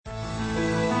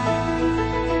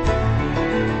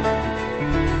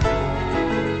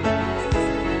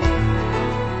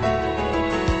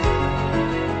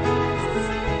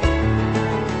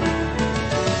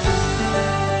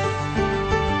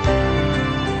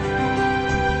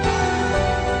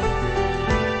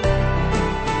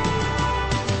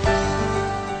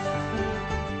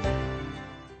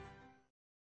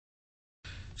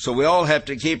So we all have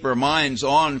to keep our minds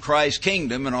on Christ's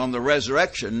kingdom and on the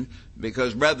resurrection,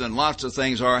 because, brethren, lots of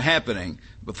things are happening.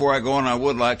 Before I go on, I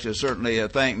would like to certainly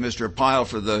thank Mr. Pyle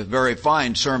for the very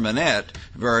fine sermonette,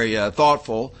 very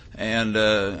thoughtful, and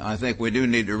I think we do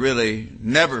need to really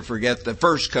never forget the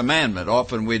first commandment.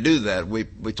 Often we do that. We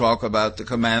talk about the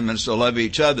commandments to love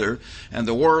each other, and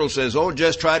the world says, oh,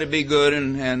 just try to be good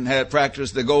and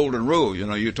practice the golden rule. You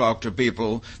know, you talk to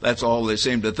people, that's all they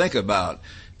seem to think about.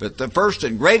 But the first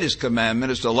and greatest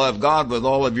commandment is to love God with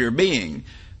all of your being.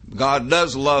 God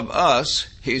does love us.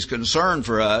 He's concerned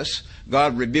for us.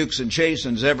 God rebukes and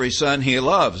chastens every son he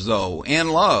loves, though, in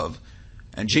love.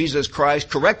 And Jesus Christ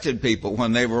corrected people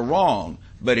when they were wrong,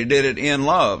 but he did it in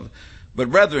love.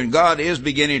 But brethren, God is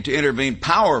beginning to intervene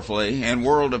powerfully in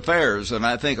world affairs, and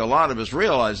I think a lot of us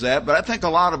realize that, but I think a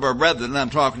lot of our brethren, I'm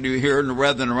talking to you here and the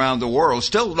brethren around the world,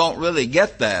 still don't really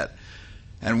get that.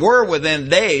 And we're within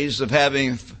days of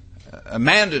having a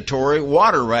mandatory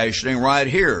water rationing right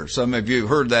here. Some of you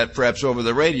heard that perhaps over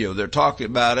the radio. They're talking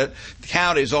about it.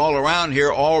 Counties all around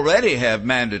here already have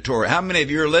mandatory. How many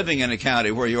of you are living in a county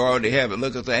where you already have it?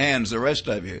 Look at the hands, the rest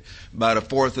of you. About a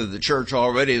fourth of the church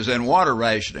already is in water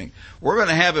rationing. We're going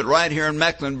to have it right here in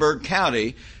Mecklenburg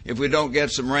County if we don't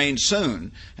get some rain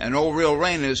soon. And no real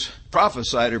rain is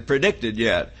prophesied or predicted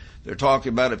yet. They're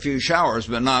talking about a few showers,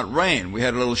 but not rain. We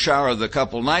had a little shower a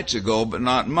couple nights ago, but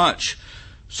not much.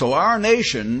 So our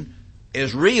nation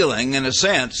is reeling, in a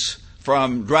sense,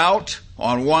 from drought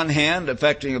on one hand,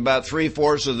 affecting about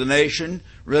 3/4 of the nation,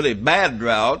 really bad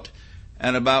drought,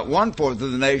 and about 1/4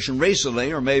 of the nation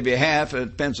recently, or maybe half, it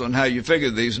depends on how you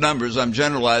figure these numbers, I'm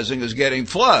generalizing, is getting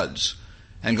floods.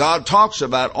 And God talks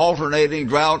about alternating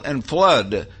drought and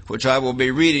flood, which I will be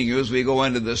reading you as we go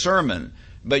into the sermon.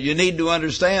 But you need to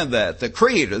understand that. The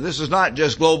creed, this is not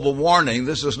just global warming,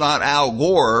 this is not Al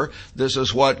Gore, this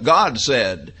is what God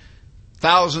said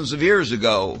thousands of years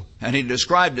ago, and he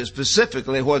described it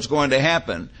specifically what's going to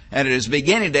happen. And it is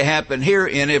beginning to happen here,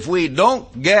 and if we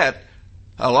don't get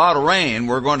a lot of rain,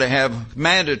 we're going to have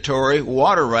mandatory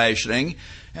water rationing,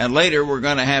 and later we're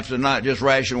going to have to not just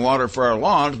ration water for our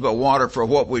lawns, but water for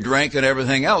what we drink and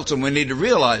everything else, and we need to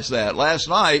realize that. Last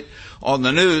night on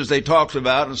the news they talked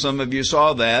about, and some of you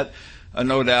saw that,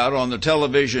 no doubt, on the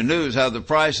television news, how the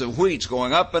price of wheat's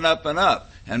going up and up and up,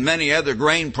 and many other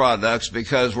grain products,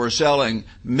 because we're selling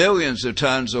millions of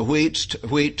tons of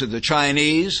wheat to the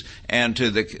Chinese and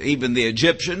to even the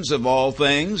Egyptians of all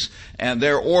things, and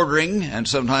they're ordering, and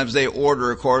sometimes they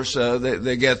order, of course,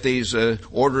 they get these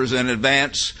orders in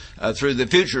advance through the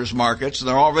futures markets, and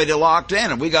they're already locked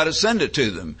in, and we got to send it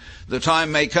to them. The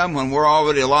time may come when we're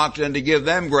already locked in to give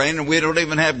them grain, and we don't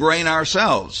even have grain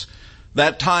ourselves.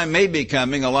 That time may be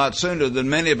coming a lot sooner than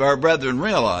many of our brethren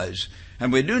realize.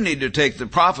 And we do need to take the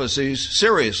prophecies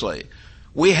seriously.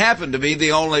 We happen to be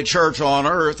the only church on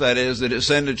earth, that is, the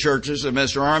descendant churches of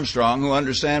Mr. Armstrong, who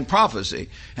understand prophecy.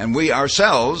 And we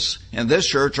ourselves in this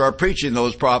church are preaching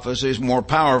those prophecies more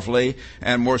powerfully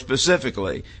and more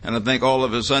specifically. And I think all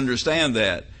of us understand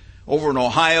that. Over in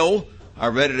Ohio, I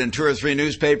read it in 2 or 3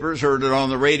 newspapers, heard it on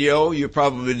the radio. You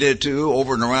probably did too.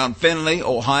 Over and around Findlay,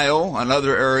 Ohio, and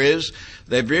other areas,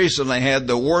 they've recently had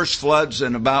the worst floods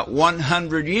in about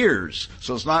 100 years.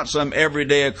 So it's not some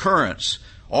everyday occurrence.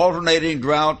 Alternating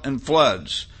drought and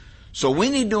floods. So we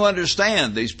need to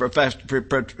understand these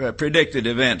predicted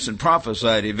events and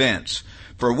prophesied events.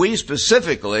 For we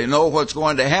specifically know what's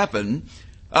going to happen.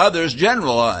 Others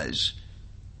generalize.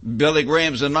 Billy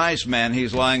Graham's a nice man.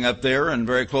 He's lying up there and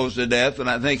very close to death, and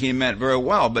I think he meant very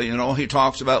well. But, he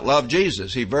talks about love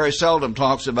Jesus. He very seldom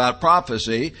talks about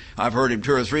prophecy. I've heard him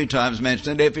 2 or 3 times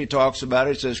mention it. If he talks about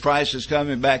it, he says Christ is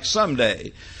coming back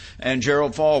someday. And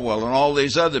Gerald Falwell and all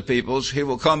these other people, he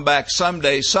will come back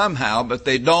someday somehow, but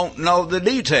they don't know the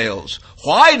details.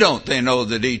 Why don't they know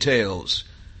the details?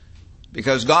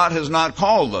 Because God has not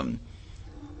called them.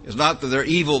 It's not that they're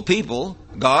evil people.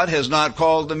 God has not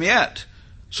called them yet.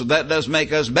 So that does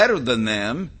make us better than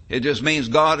them. It just means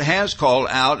God has called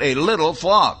out a little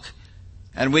flock.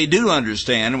 And we do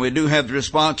understand, and we do have the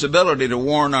responsibility to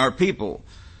warn our people.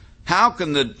 How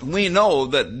can we know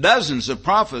that dozens of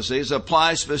prophecies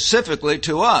apply specifically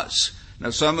to us?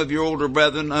 Now, some of your older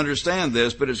brethren understand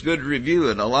this, but it's good to review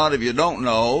it. A lot of you don't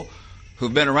know,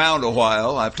 who've been around a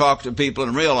while. I've talked to people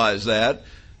and realized that.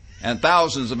 And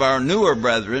thousands of our newer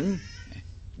brethren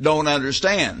don't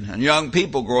understand. And young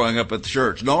people growing up at the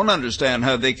church don't understand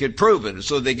how they could prove it.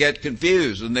 So they get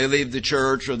confused and they leave the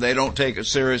church, or they don't take it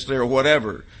seriously, or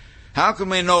whatever. How can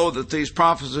we know that these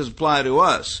prophecies apply to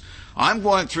us? I'm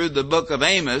going through the book of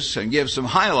Amos and give some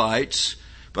highlights,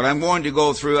 but I'm going to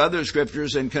go through other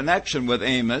scriptures in connection with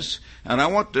Amos And I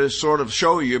want to sort of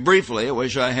show you briefly, I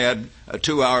wish I had a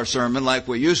 2-hour sermon like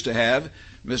we used to have.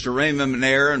 Mr. Raymond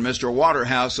McNair and Mr.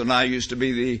 Waterhouse and I used to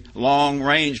be the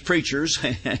long-range preachers,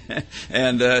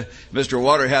 and Mr.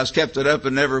 Waterhouse kept it up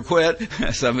and never quit,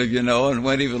 some of you know, and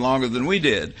went even longer than we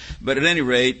did. But at any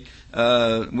rate,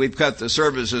 we've cut the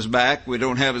services back. We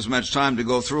don't have as much time to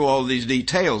go through all these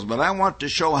details, but I want to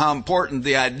show how important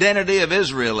the identity of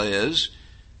Israel is,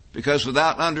 because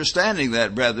without understanding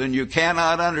that, brethren, you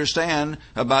cannot understand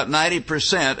about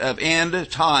 90% of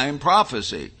end-time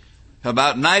prophecy.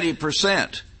 About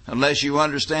 90%, unless you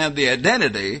understand the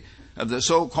identity of the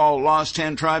so-called lost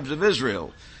 10 tribes of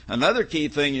Israel. Another key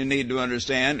thing you need to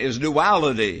understand is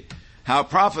duality. How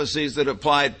prophecies that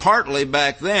applied partly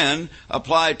back then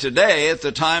apply today at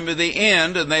the time of the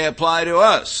end, and they apply to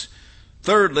us.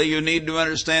 Thirdly, you need to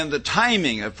understand the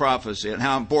timing of prophecy and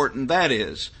how important that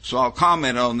is. So I'll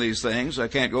comment on these things. I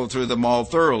can't go through them all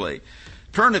thoroughly.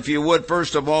 Turn, if you would,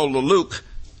 first of all to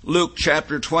Luke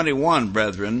chapter 21,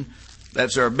 brethren.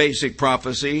 That's our basic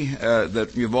prophecy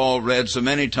that you've all read so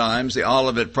many times, the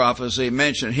Olivet prophecy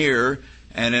mentioned here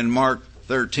and in Mark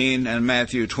 13 and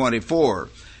Matthew 24.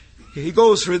 He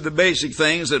goes through the basic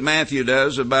things that Matthew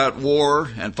does about war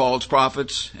and false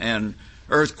prophets and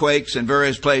earthquakes in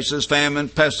various places, famine,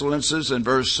 pestilences in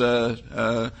verse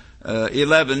 11,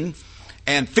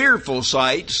 and fearful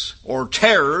sights, or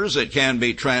terrors, it can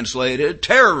be translated,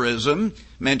 terrorism,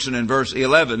 mentioned in verse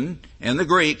 11. In the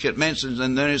Greek, it mentions,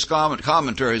 and then his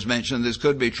commentaries mention this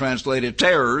could be translated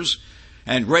terrors,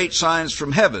 and great signs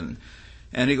from heaven.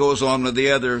 And he goes on with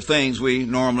the other things we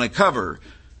normally cover.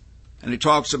 And he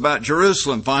talks about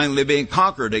Jerusalem finally being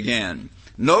conquered again.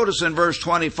 Notice in verse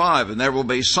 25, and there will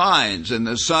be signs in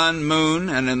the sun, moon,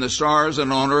 and in the stars,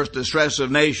 and on earth distress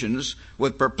of nations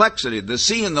with perplexity, the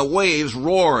sea and the waves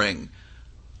roaring.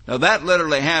 Now that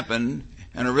literally happened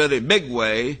in a really big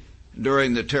way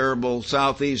during the terrible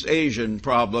Southeast Asian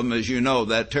problem, as you know,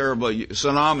 that terrible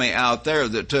tsunami out there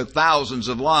that took thousands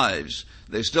of lives.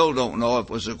 They still don't know if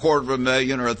it was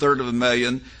 250,000 or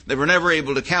 1/3 They were never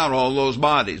able to count all those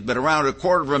bodies, but around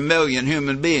 250,000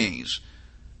 human beings.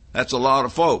 That's a lot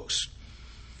of folks.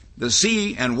 The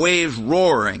sea and waves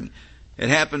roaring. It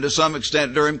happened to some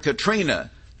extent during Katrina,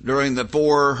 during the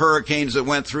 4 hurricanes that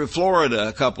went through Florida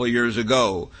a couple of years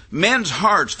ago. Men's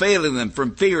hearts failing them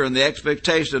from fear and the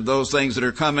expectation of those things that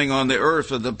are coming on the earth,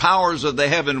 for the powers of the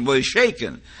heaven will be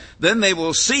shaken. Then they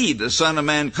will see the Son of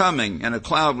Man coming in a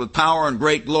cloud with power and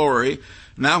great glory.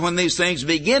 Now when these things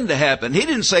begin to happen, he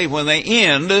didn't say when they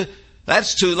end,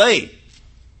 that's too late.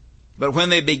 But when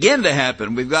they begin to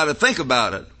happen, we've got to think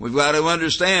about it. We've got to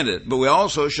understand it. But we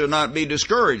also should not be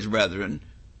discouraged, brethren.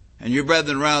 And you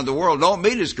brethren around the world, don't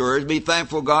be discouraged. Be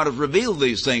thankful God has revealed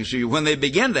these things to you. When they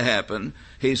begin to happen,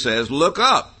 he says, look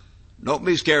up. Don't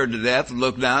be scared to death and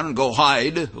look down and go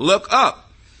hide. Look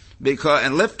up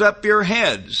and lift up your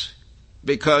heads,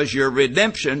 because your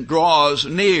redemption draws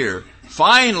near.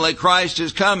 Finally, Christ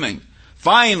is coming.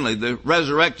 Finally, the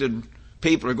resurrected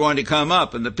people are going to come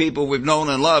up, and the people we've known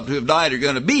and loved who have died are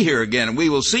going to be here again, and we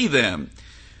will see them.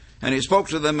 And he spoke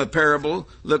to them a parable.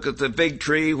 Look at the fig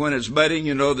tree. When it's budding,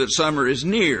 you know that summer is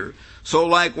near. So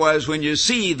likewise, when you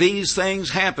see these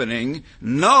things happening,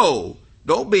 know,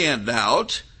 don't be in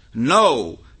doubt,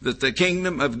 know that the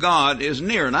kingdom of God is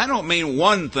near. And I don't mean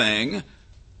one thing.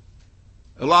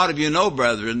 A lot of you know,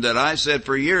 brethren, that I said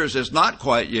for years it's not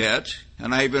quite yet.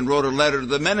 And I even wrote a letter to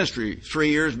the ministry 3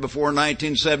 years before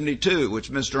 1972,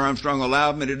 which Mr. Armstrong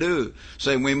allowed me to do,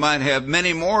 saying we might have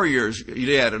many more years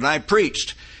yet. And I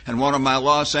preached. And one of my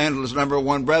Los Angeles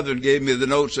 #1 brethren gave me the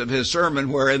notes of his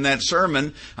sermon, where in that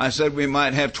sermon I said we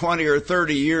might have 20 or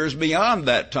 30 years beyond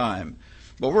that time.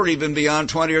 Well, we're even beyond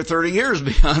 20 or 30 years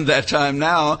beyond that time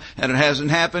now, and it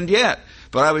hasn't happened yet.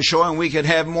 But I was showing we could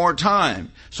have more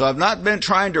time. So I've not been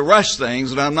trying to rush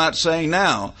things, and I'm not saying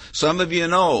now. Some of you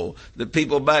know that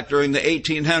people back during the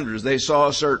 1800s, they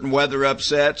saw certain weather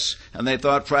upsets, and they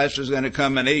thought Christ was going to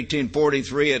come in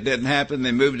 1843. It didn't happen.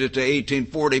 They moved it to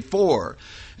 1844.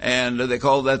 And they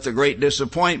called that the Great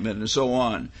Disappointment and so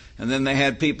on. And then they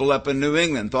had people up in New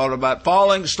England thought about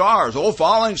falling stars. Oh,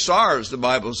 falling stars, the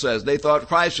Bible says. They thought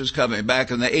Christ was coming back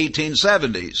in the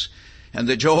 1870s. And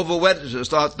the Jehovah's Witnesses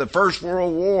thought the First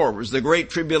World War was the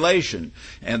Great Tribulation.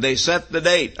 And they set the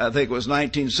date, I think it was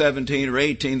 1917 or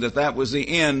 18, that was the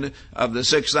end of the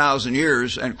 6,000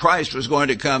 years, and Christ was going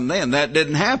to come then. That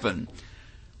didn't happen.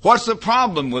 What's the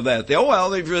problem with that?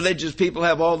 These religious people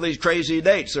have all these crazy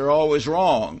dates. They're always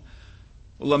wrong.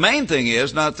 Well, the main thing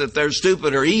is not that they're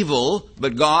stupid or evil,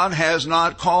 but God has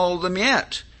not called them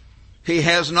yet. He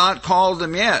has not called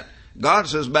them yet. God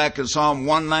says back in Psalm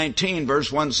 119,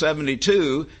 verse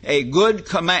 172, a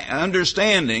good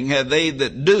understanding have they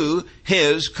that do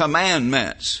His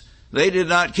commandments. They did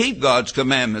not keep God's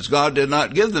commandments. God did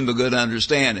not give them a good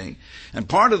understanding. And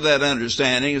part of that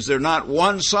understanding is they're not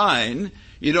one sign.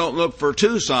 You don't look for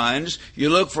two signs. You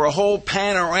look for a whole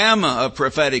panorama of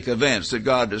prophetic events that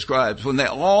God describes. When they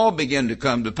all begin to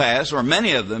come to pass, or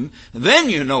many of them, then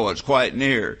you know it's quite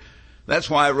near. That's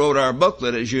why I wrote our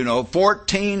booklet, as you know,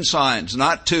 14 signs,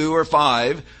 not 2 or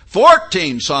 5,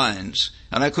 14 signs.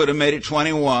 And I could have made it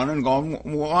 21 and gone,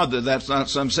 well, that's not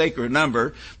some sacred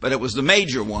number, but it was the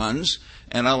major ones.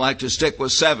 And I like to stick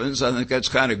with 7s. I think that's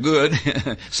kind of good.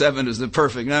 7 is the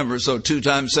perfect number, so 2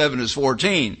 times 7 is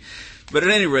 14. But at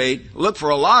any rate, look for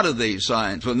a lot of these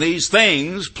signs. When these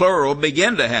things, plural,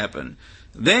 begin to happen,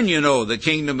 then you know the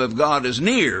kingdom of God is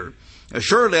near.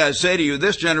 Surely I say to you,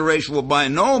 this generation will by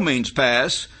no means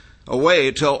pass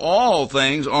away till all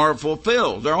things are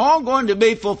fulfilled. They're all going to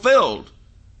be fulfilled.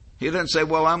 He didn't say,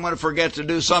 well, I'm going to forget to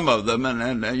do some of them,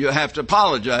 and you have to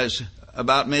apologize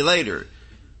about me later.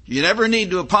 You never need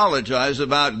to apologize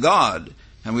about God,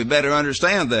 and we better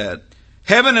understand that.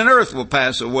 Heaven and earth will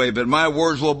pass away, but my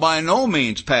words will by no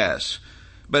means pass.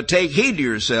 But take heed to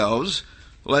yourselves,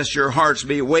 lest your hearts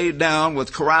be weighed down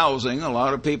with carousing. A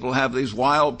lot of people have these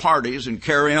wild parties and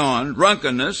carry on.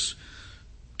 Drunkenness.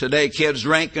 Today kids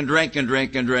drink and drink and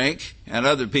drink and drink, and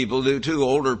other people do too,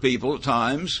 older people at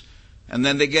times. And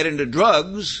then they get into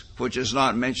drugs, which is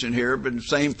not mentioned here, but the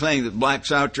same thing that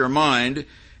blacks out your mind,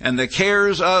 and the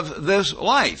cares of this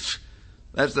life.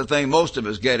 That's the thing most of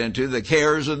us get into, the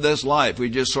cares of this life. We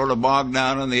just sort of bog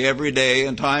down in the everyday,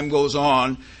 and time goes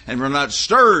on, and we're not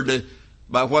stirred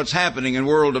by what's happening in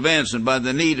world events and by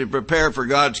the need to prepare for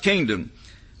God's kingdom.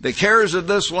 The cares of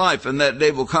this life and that day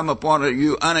will come upon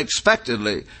you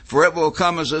unexpectedly, for it will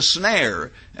come as a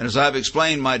snare. And as I've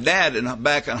explained, my dad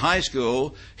back in high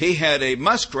school, he had a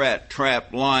muskrat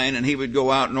trap line, and he would go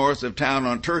out north of town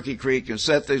on Turkey Creek and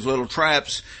set these little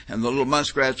traps, and the little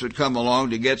muskrats would come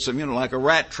along to get some, like a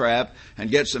rat trap,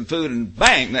 and get some food, and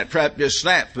bang, that trap just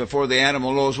snaps before the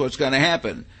animal knows what's going to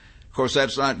happen. Of course,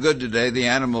 that's not good today. The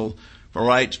animal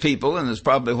rights people, and it's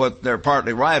probably what they're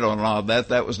partly right on a lot of that.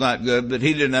 That was not good, but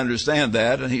he didn't understand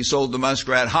that, and he sold the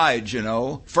muskrat hides,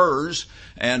 furs,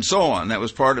 and so on. That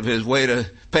was part of his way to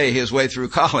pay his way through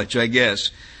college, I guess.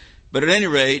 But at any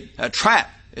rate, a trap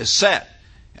is set,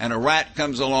 and a rat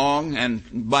comes along and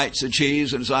bites the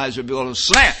cheese, and his eyes will be able to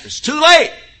snap. It's too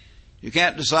late! You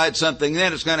can't decide something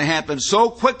then. It's going to happen so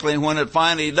quickly when it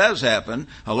finally does happen.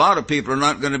 A lot of people are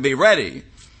not going to be ready.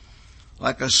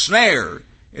 Like a snare,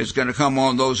 it's going to come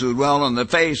on those who dwell on the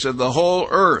face of the whole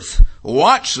earth.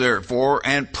 Watch, therefore,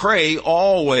 and pray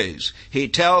always. He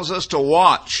tells us to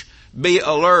watch, be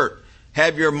alert,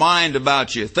 have your mind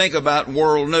about you. Think about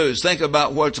world news. Think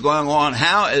about what's going on.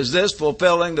 How is this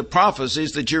fulfilling the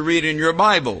prophecies that you read in your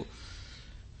Bible?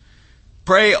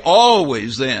 Pray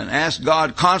always then. Ask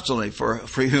God constantly for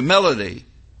humility,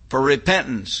 for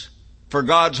repentance, for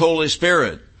God's Holy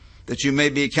Spirit, that you may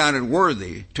be accounted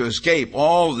worthy to escape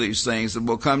all these things that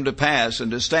will come to pass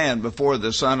and to stand before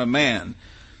the Son of Man.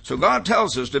 So God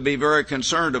tells us to be very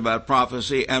concerned about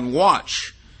prophecy and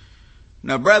watch.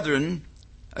 Now, brethren,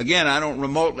 again, I don't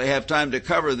remotely have time to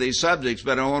cover these subjects,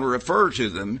 but I want to refer to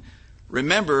them.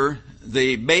 Remember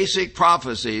the basic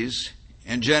prophecies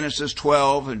in Genesis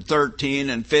 12 and 13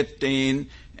 and 15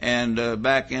 and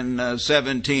back in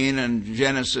 17 and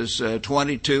Genesis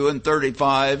 22 and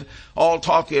 35, all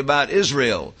talking about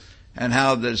Israel and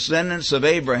how the descendants of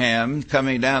Abraham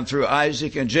coming down through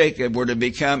Isaac and Jacob were to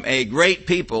become a great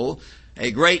people, a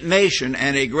great nation,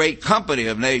 and a great company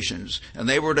of nations. And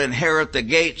they were to inherit the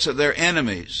gates of their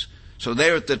enemies. So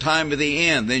they're at the time of the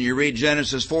end. Then you read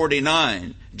Genesis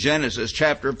 49, Genesis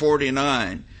chapter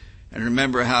 49. And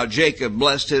remember how Jacob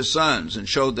blessed his sons and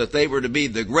showed that they were to be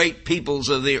the great peoples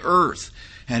of the earth.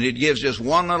 And it gives just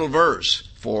one little verse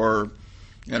for,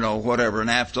 whatever,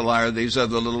 Naphtali or these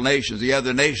other little nations, the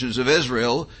other nations of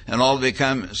Israel. And all of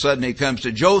a sudden he comes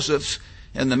to Joseph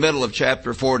in the middle of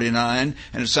chapter 49.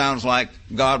 And it sounds like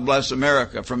God bless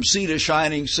America. From sea to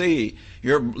shining sea,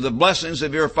 the blessings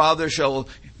of your father shall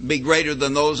be greater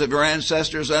than those of your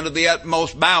ancestors under the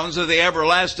utmost bounds of the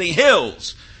everlasting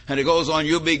hills. And it goes on,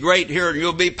 you'll be great here and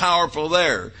you'll be powerful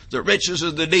there. The riches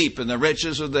of the deep and the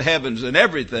riches of the heavens and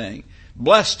everything.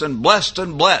 Blessed and blessed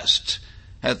and blessed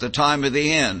at the time of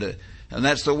the end. And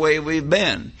that's the way we've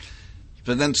been.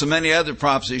 But then so many other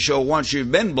prophecies show once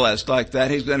you've been blessed like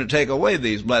that, He's going to take away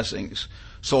these blessings.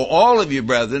 So all of you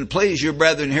brethren, please, you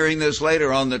brethren hearing this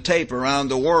later on the tape around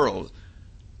the world,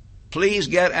 please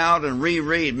get out and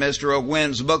reread Mr.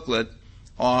 Ogwyn's booklet,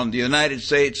 on the United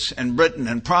States and Britain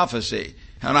and prophecy.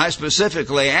 And I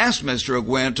specifically asked Mr.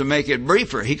 Ogwyn to make it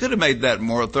briefer. He could have made that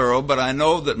more thorough, but I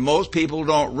know that most people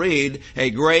don't read a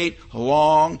great,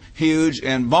 long, huge,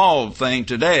 involved thing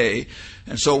today.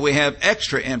 And so we have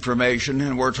extra information,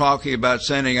 and we're talking about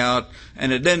sending out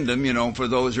an addendum, for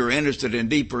those who are interested in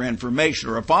deeper information,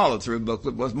 or a follow-through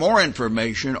booklet with more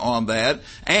information on that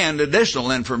and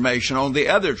additional information on the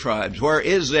other tribes. Where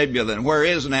is Zebulun? Where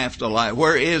is Naphtali?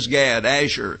 Where is Gad,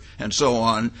 Asher, and so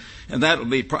on? And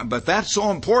but that's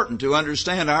so important to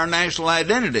understand our national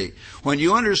identity. When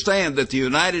you understand that the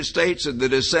United States are the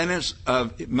descendants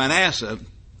of Manasseh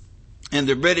and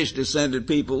the British descended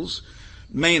peoples,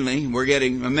 mainly, we're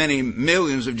getting many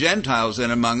millions of Gentiles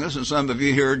in among us, and some of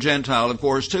you here are Gentile, of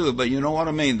course, too, but you know what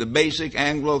I mean. The basic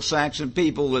Anglo-Saxon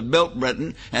people that built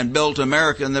Britain and built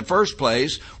America in the first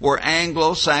place were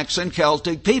Anglo-Saxon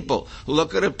Celtic people.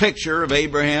 Look at a picture of not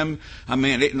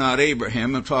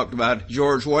Abraham, I've talked about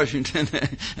George Washington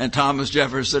and Thomas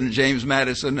Jefferson and James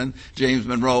Madison and James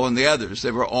Monroe and the others.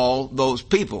 They were all those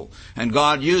people, and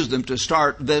God used them to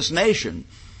start this nation.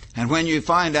 And when you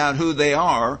find out who they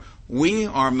are, we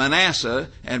are Manasseh,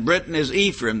 and Britain is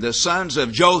Ephraim, the sons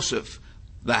of Joseph,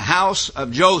 the house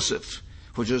of Joseph,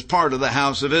 which is part of the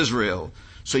house of Israel.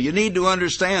 So you need to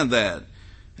understand that,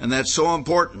 and that's so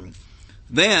important.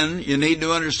 Then you need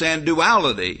to understand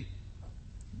duality.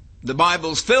 The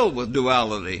Bible's filled with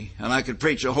duality, and I could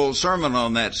preach a whole sermon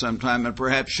on that sometime, and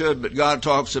perhaps should, but God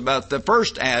talks about the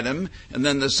first Adam, and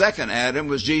then the second Adam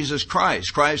was Jesus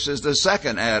Christ. Christ is the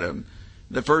second Adam.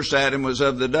 The first Adam was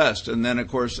of the dust, and then, of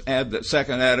course, the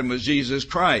second Adam was Jesus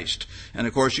Christ. And,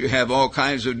 of course, you have all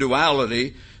kinds of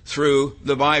duality through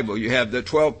the Bible. You have the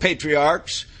 12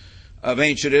 patriarchs of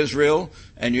ancient Israel,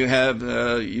 and you have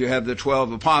the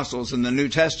 12 apostles in the New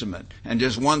Testament. And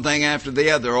just one thing after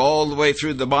the other, all the way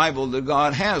through the Bible that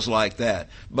God has like that.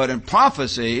 But in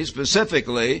prophecy,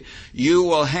 specifically, you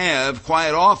will have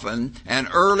quite often an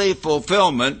early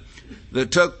fulfillment that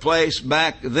took place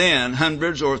back then,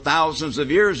 hundreds or thousands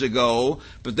of years ago.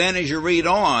 But then as you read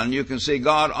on, you can see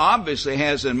God obviously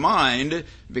has in mind,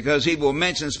 because He will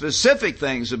mention specific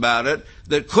things about it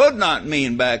that could not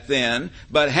mean back then,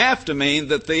 but have to mean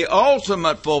that the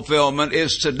ultimate fulfillment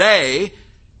is today,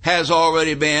 has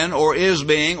already been, or is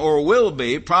being, or will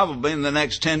be, probably in the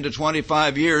next 10 to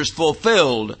 25 years,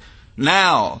 fulfilled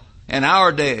now. In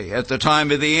our day, at the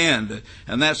time of the end.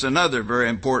 And that's another very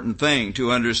important thing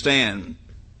to understand.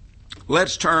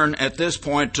 Let's turn at this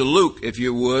point to Luke, if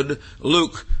you would.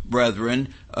 Luke,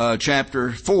 brethren,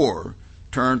 chapter 4.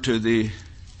 Turn to the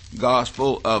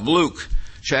Gospel of Luke,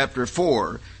 chapter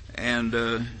 4.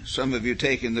 And some of you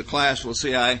taking the class will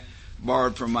see I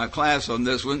borrowed from my class on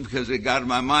this one because it got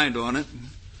my mind on it.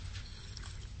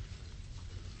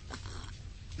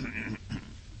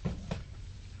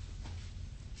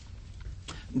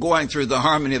 Going through the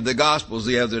harmony of the Gospels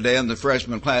the other day, and the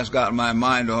freshman class got my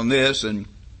mind on this, and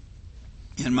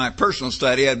in my personal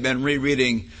study I'd been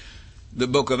rereading the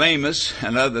book of Amos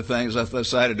and other things. I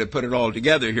decided to put it all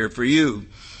together here for you.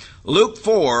 Luke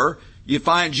 4, you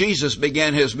find Jesus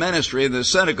began His ministry in the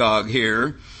synagogue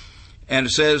here, and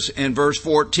it says in verse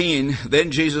 14,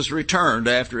 then Jesus returned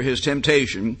after His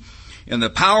temptation in the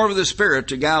power of the Spirit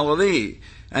to Galilee,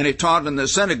 and He taught in the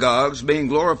synagogues, being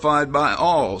glorified by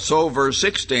all. So, verse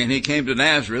 16, He came to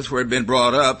Nazareth, where He had been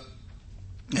brought up,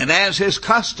 and as His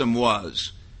custom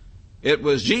was, it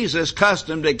was Jesus'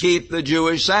 custom to keep the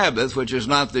Jewish Sabbath, which is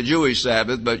not the Jewish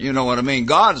Sabbath, but you know what I mean,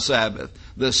 God's Sabbath,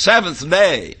 the seventh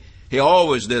day. He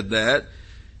always did that.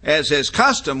 As His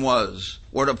custom was,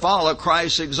 or to follow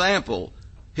Christ's example.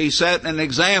 He set an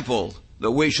example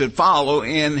that we should follow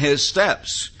in His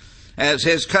steps. As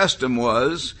His custom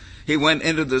was, He went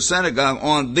into the synagogue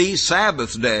on the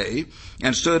Sabbath day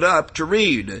and stood up to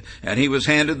read. And He was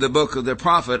handed the book of the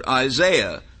prophet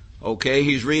Isaiah. Okay,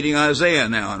 he's reading Isaiah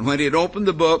now. And when he had opened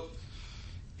the book,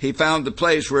 he found the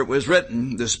place where it was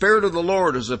written, the Spirit of the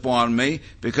Lord is upon me,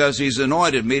 because He's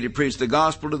anointed me to preach the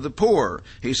gospel to the poor.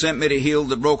 He sent me to heal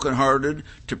the brokenhearted,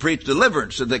 to preach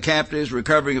deliverance to the captives,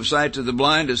 recovering of sight to the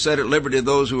blind, to set at liberty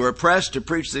those who are oppressed, to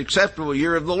preach the acceptable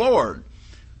year of the Lord.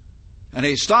 And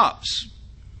he stops.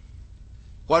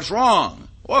 What's wrong?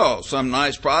 Well, some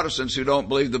nice Protestants who don't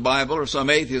believe the Bible, or some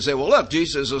atheists say, well, look,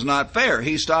 Jesus is not fair.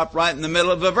 He stopped right in the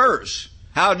middle of the verse.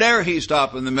 How dare He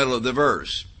stop in the middle of the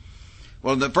verse?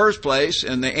 Well, in the first place,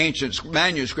 in the ancient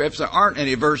manuscripts, there aren't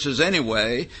any verses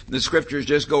anyway. The scriptures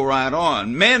just go right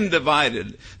on. Men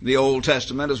divided the Old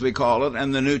Testament, as we call it,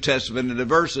 and the New Testament into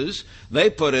verses. They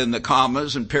put in the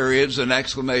commas and periods and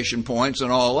exclamation points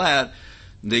and all that.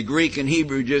 The Greek and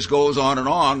Hebrew just goes on,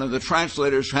 and the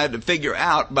translators had to figure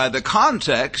out by the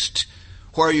context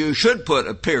where you should put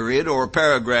a period or a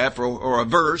paragraph or a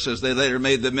verse, as they later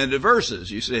made them into verses,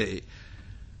 you see.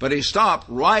 But he stopped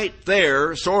right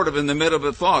there, sort of in the middle of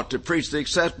a thought, to preach the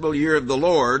acceptable year of the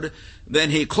Lord. Then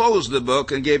he closed the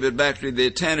book and gave it back to the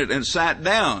attendant and sat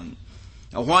down.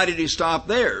 Now, why did he stop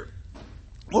there?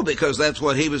 Well, because that's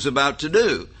what he was about to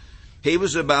do. He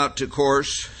was about to, of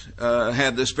course,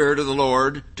 have the Spirit of the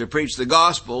Lord to preach the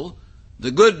gospel,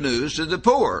 the good news to the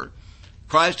poor.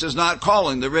 Christ is not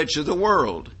calling the rich of the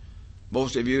world.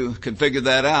 Most of you can figure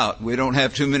that out. We don't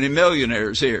have too many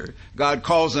millionaires here. God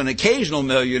calls an occasional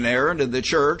millionaire into the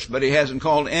church, but he hasn't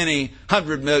called any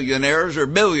 100 millionaires or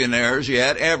billionaires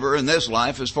yet, ever in this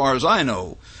life, as far as I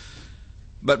know.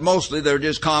 But mostly they're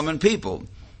just common people.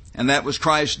 And that was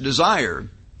Christ's desire.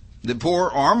 The poor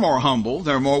are more humble.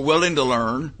 They're more willing to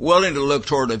learn, willing to look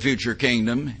toward a future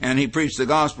kingdom. And he preached the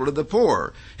gospel to the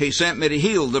poor. He sent me to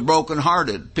heal the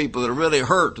brokenhearted, people that are really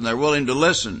hurt and they're willing to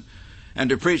listen, and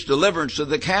to preach deliverance to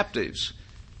the captives.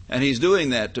 And he's doing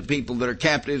that to people that are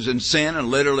captives in sin and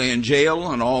literally in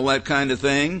jail and all that kind of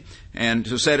thing. And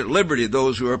to set at liberty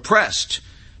those who are oppressed,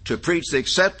 to preach the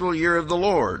acceptable year of the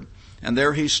Lord. And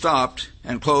there he stopped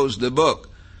and closed the book.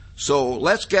 So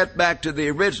let's get back to the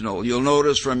original. You'll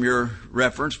notice from your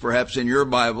reference, perhaps in your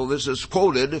Bible, this is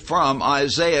quoted from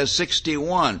Isaiah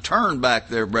 61. Turn back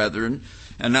there, brethren,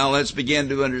 and now let's begin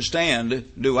to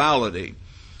understand duality.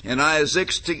 In Isaiah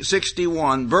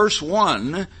 61, verse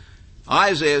 1,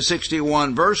 Isaiah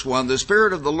 61, verse 1, the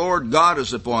Spirit of the Lord God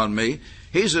is upon me.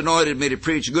 He's anointed me to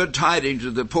preach good tidings to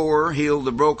the poor, heal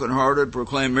the brokenhearted,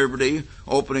 proclaim liberty,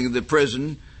 opening of the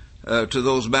prison, to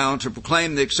those bound, to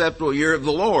proclaim the acceptable year of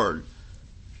the Lord.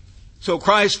 So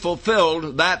Christ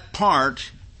fulfilled that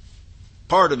part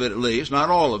of it at least, not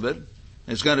all of it.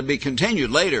 It's going to be continued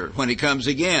later when he comes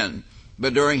again,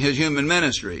 but during his human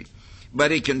ministry. But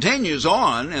he continues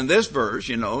on in this verse,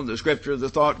 the scripture, the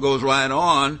thought goes right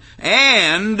on,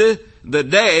 and the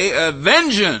day of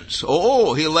vengeance.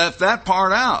 Oh, he left that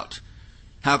part out.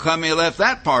 How come he left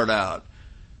that part out?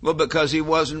 Well, because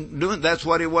that's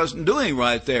what he wasn't doing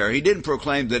right there. He didn't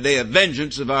proclaim the day of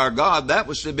vengeance of our God. That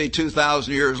was to be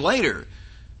 2,000 years later.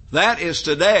 That is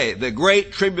today, the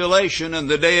great tribulation and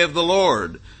the day of the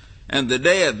Lord. And the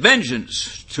day of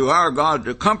vengeance to our God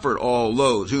to comfort all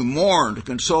those who mourn, to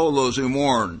console those who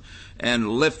mourn, and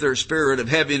lift their spirit of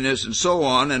heaviness and so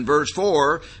on. And verse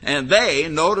 4, and they,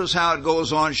 notice how it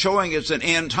goes on, showing it's an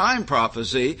end time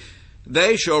prophecy,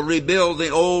 they shall rebuild the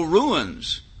old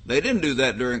ruins. They didn't do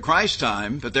that during Christ's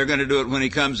time, but they're going to do it when he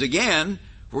comes again.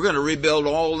 We're going to rebuild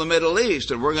all the Middle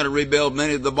East, and we're going to rebuild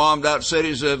many of the bombed out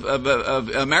cities of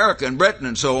America and Britain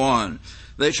and so on.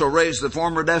 They shall raise the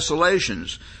former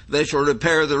desolations. They shall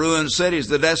repair the ruined cities,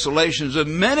 the desolations of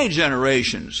many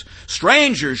generations.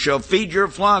 Strangers shall feed your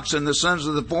flocks, and the sons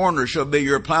of the foreigner shall be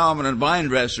your plowmen and vine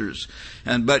dressers.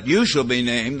 But you shall be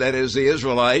named, that is the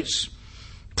Israelites,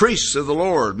 priests of the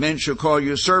Lord. Men shall call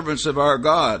you servants of our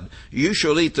God. You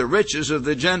shall eat the riches of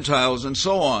the Gentiles, and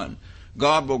so on.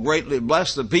 God will greatly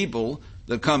bless the people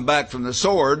that come back from the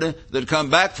sword, that come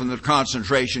back from the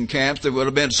concentration camps, that would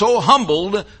have been so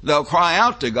humbled, they'll cry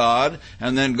out to God,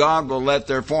 and then God will let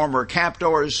their former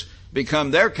captors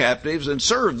become their captives and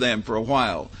serve them for a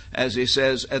while, as he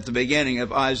says at the beginning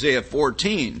of Isaiah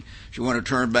 14. If you want to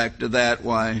turn back to that,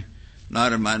 why,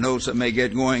 not in my notes, I may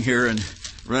get going here and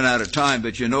run out of time,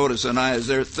 but you notice in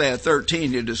Isaiah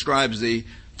 13 it describes the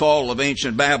fall of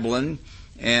ancient Babylon,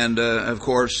 and of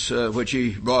course which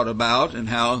he brought about, and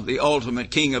how the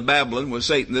ultimate king of Babylon was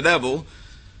Satan the devil.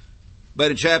 But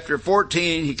in chapter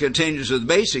 14 he continues with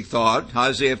basic thought,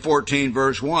 Isaiah 14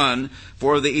 verse 1,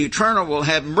 for the Eternal will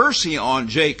have mercy on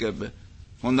Jacob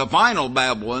when the final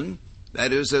Babylon,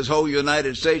 that is this whole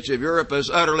United States of Europe, is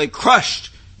utterly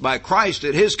crushed by Christ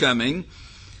at his coming.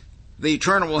 The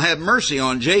Eternal will have mercy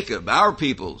on Jacob, our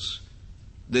peoples,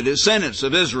 the descendants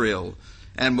of Israel,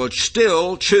 and will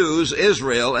still choose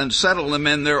Israel and settle them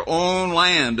in their own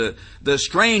land. The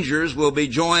strangers will be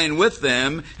joined with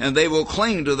them, and they will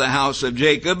cling to the house of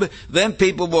Jacob. Then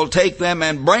people will take them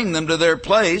and bring them to their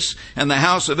place, and the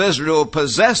house of Israel will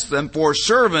possess them for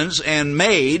servants and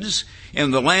maids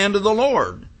in the land of the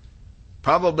Lord.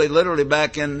 Probably literally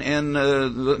back in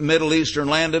the Middle Eastern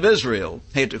land of Israel.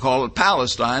 Hate to call it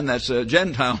Palestine. That's a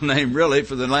Gentile name really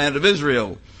for the land of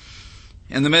Israel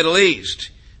in the Middle East.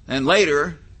 And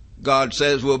later, God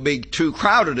says we'll be too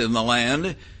crowded in the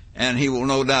land, and he will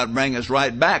no doubt bring us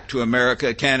right back to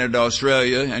America, Canada,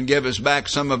 Australia, and give us back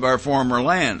some of our former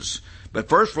lands. But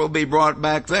first we'll be brought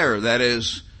back there. That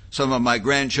is, some of my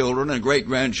grandchildren and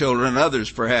great-grandchildren and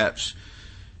others perhaps.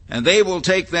 And they will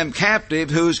take them captive,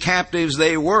 whose captives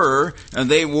they were, and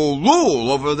they will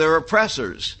rule over their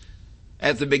oppressors.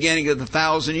 at the beginning of the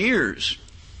 1,000 years.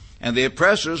 And the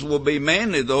oppressors will be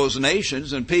mainly those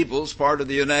nations and peoples part of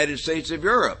the United States of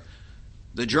Europe.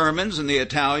 The Germans and the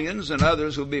Italians and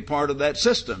others will be part of that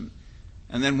system.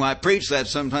 And then when I preach that,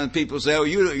 sometimes people say, oh,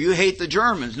 you hate the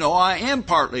Germans. No, I am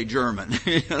partly German.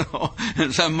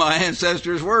 And some of my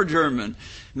ancestors were German.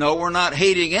 No, we're not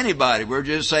hating anybody. We're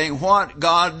just saying what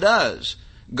God does.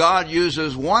 God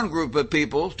uses one group of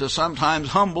people to sometimes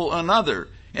humble another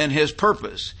in His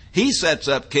purpose. He sets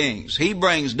up kings. He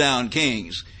brings down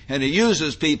kings. And He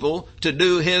uses people to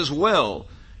do His will.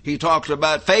 He talks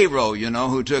about Pharaoh,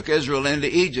 who took Israel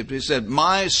into Egypt. He said,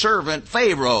 my servant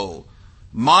Pharaoh,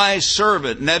 my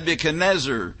servant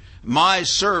Nebuchadnezzar, my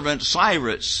servant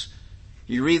Cyrus.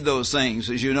 You read those things,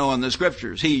 as you know, in the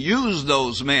Scriptures. He used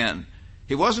those men.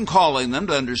 He wasn't calling them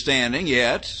to understanding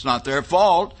yet. It's not their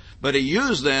fault. But He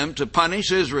used them to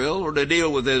punish Israel or to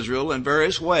deal with Israel in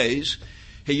various ways.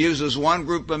 He uses one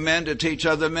group of men to teach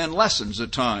other men lessons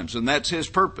at times, and that's His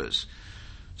purpose.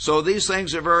 So these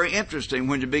things are very interesting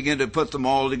when you begin to put them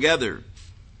all together.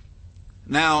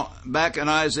 Now, back in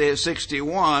Isaiah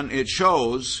 61, it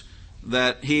shows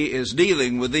that He is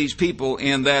dealing with these people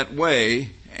in that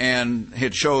way, and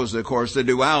it shows, of course, the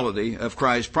duality of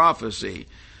Christ's prophecy.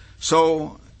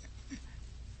 So,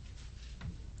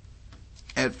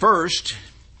 at first,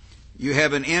 you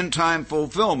have an end-time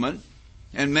fulfillment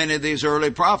in many of these early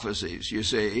prophecies, you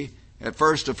see. At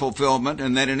first a fulfillment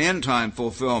and then an end-time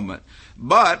fulfillment.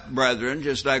 But, brethren,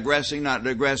 just not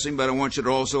digressing, but I want you to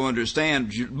also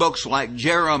understand books like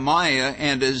Jeremiah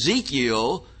and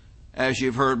Ezekiel, as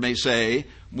you've heard me say,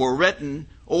 were written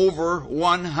over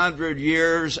 100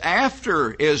 years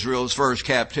after Israel's first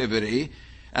captivity.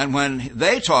 And when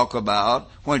they talk about,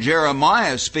 when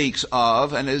Jeremiah speaks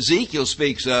of, and Ezekiel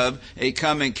speaks of, a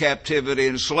coming captivity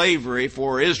and slavery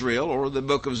for Israel, or the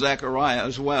book of Zechariah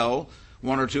as well,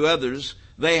 one or two others,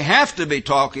 they have to be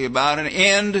talking about an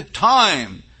end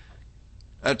time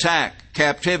attack,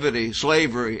 captivity,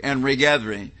 slavery, and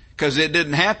regathering. Because it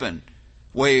didn't happen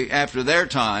way after their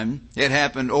time. It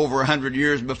happened over 100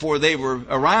 years before they were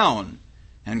around.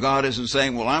 And God isn't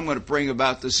saying, well, I'm going to bring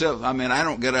about the civil... I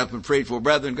don't get up and preach, well,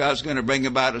 brethren, God's going to bring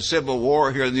about a civil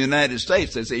war here in the United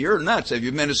States. They say, you're nuts. Have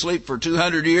you been asleep for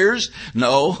 200 years?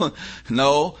 No,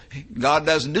 God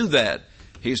doesn't do that.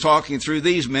 He's talking through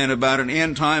these men about an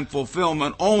end-time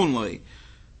fulfillment only.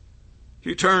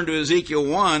 You turn to Ezekiel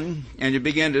 1, and you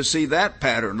begin to see that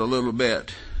pattern a little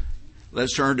bit.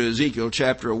 Let's turn to Ezekiel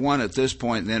chapter 1 at this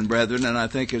point then, brethren, and I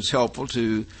think it's helpful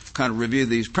to kind of review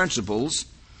these principles.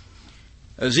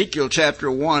 Ezekiel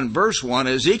chapter 1, verse 1,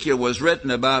 Ezekiel was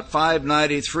written about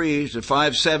 593 to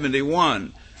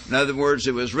 571. In other words,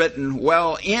 it was written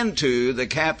well into the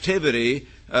captivity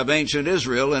of ancient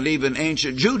Israel, and even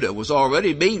ancient Judah was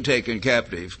already being taken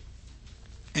captive.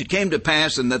 It came to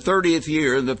pass in the 30th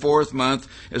year, in the 4th month,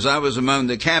 as I was among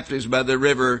the captives by the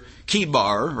river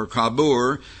Kibar, or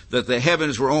Kabur, that the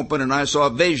heavens were open, and I saw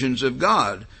visions of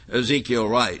God, Ezekiel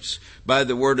writes. By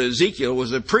the word Ezekiel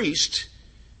was a priest.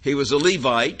 He was a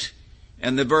Levite,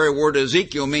 and the very word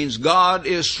Ezekiel means God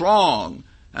is strong.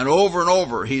 And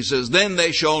over he says, then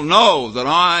they shall know that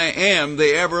I am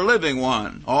the ever-living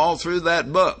one. All through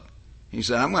that book. He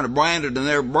said, I'm going to brand it in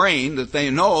their brain that they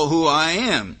know who I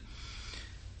am.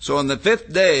 So on the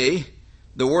 5th day,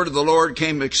 the word of the Lord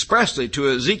came expressly to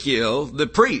Ezekiel, the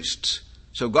priests.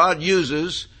 So God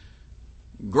uses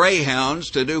greyhounds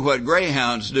to do what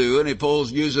greyhounds do, and He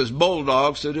uses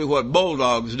bulldogs to do what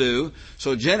bulldogs do.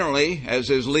 So generally, as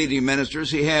His leading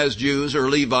ministers, He has Jews or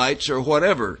Levites or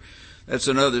whatever. That's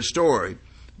another story.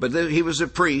 But he was a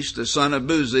priest, the son of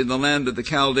Buzi, in the land of the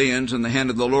Chaldeans, and the hand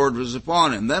of the Lord was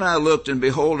upon him. Then I looked, and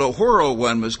behold, a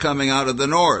whirlwind was coming out of the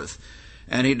north.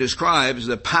 And he describes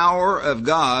the power of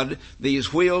God,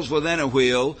 these wheels within a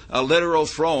wheel, a literal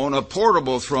throne, a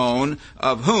portable throne,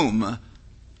 of whom?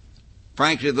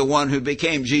 Frankly, the one who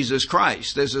became Jesus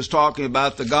Christ. This is talking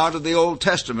about the God of the Old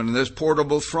Testament and this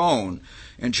portable throne.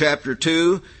 In chapter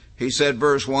 2, He said,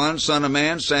 verse 1, Son of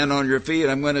man, stand on your feet.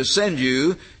 I'm going to send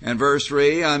you. And verse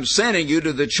 3, I'm sending you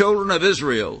to the children of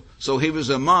Israel. So he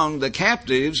was among the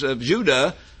captives of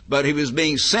Judah, but he was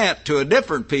being sent to a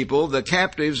different people, the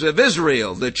captives of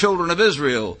Israel, the children of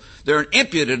Israel. They're an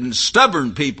impudent and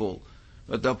stubborn people,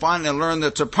 but they'll finally learn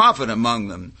that's a prophet among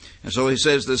them. And so he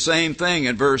says the same thing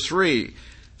in verse 3.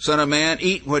 Son of man,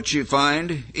 eat what you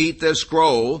find, eat this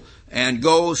scroll, and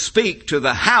go speak to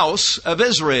the house of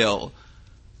Israel.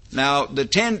 Now, the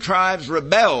 10 tribes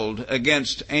rebelled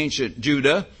against ancient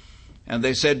Judah, and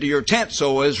they said, to your tents,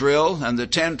 O Israel, and the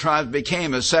 10 tribes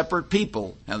became a separate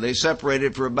people, and they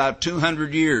separated for about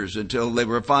 200 years until they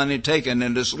were finally taken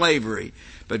into slavery.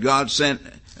 But God sent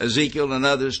Ezekiel and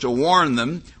others to warn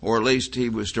them, or at least he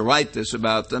was to write this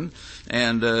about them,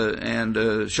 and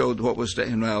showed what was,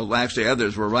 well, actually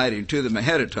others were writing to them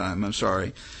ahead of time,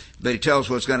 But he tells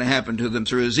what's going to happen to them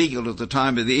through Ezekiel at the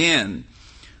time of the end.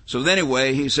 So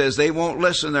anyway, he says they won't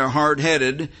listen, they're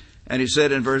hard-headed. And he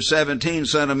said in verse 17,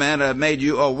 Son of man, I've made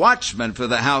you a watchman for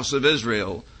the house of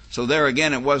Israel. So there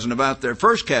again, it wasn't about their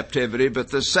first captivity, but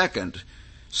the second.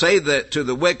 Say that to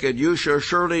the wicked, you shall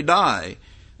surely die,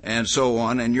 and so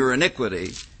on, and your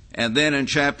iniquity. And then in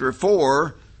chapter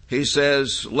 4, he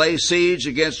says, lay siege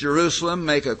against Jerusalem,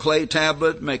 make a clay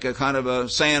tablet, make a kind of a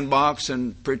sandbox,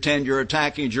 and pretend you're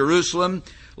attacking Jerusalem.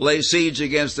 Lay siege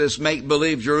against this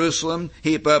make-believe Jerusalem,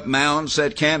 heap up mounds,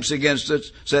 set camps against it,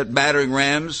 set battering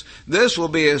rams. This will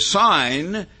be a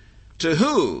sign to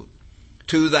who?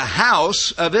 To the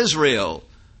house of Israel.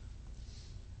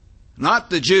 Not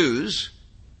the Jews.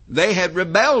 They had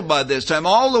rebelled by this time.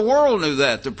 All the world knew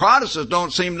that. The Protestants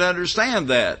don't seem to understand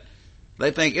that.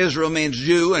 They think Israel means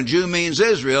Jew and Jew means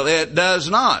Israel. It does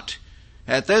not.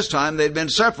 At this time, they'd been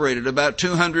separated about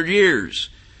 200 years.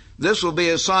 This will be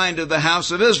a sign to the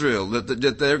house of Israel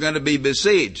that they're going to be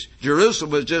besieged.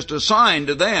 Jerusalem was just a sign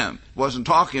to them. It wasn't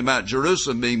talking about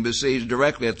Jerusalem being besieged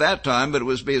directly at that time, but it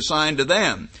was to be a sign to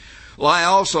them. Lie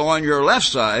also on your left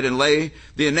side and lay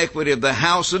the iniquity of the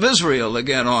house of Israel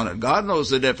again on it. God knows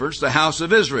the difference, the house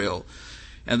of Israel.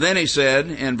 And then he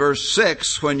said in verse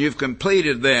 6, when you've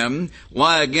completed them,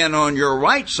 lie again on your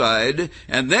right side,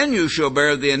 and then you shall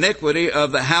bear the iniquity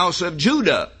of the house of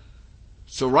Judah.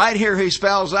 So right here he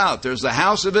spells out, there's the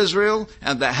house of Israel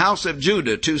and the house of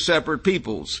Judah, two separate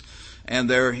peoples. And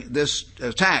this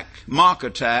attack, mock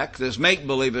attack, this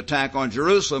make-believe attack on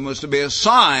Jerusalem was to be a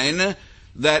sign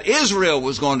that Israel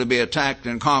was going to be attacked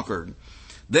and conquered.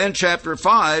 Then chapter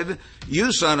 5,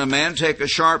 you son of man, take a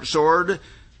sharp sword,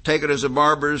 take it as a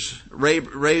barber's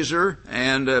razor,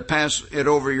 and pass it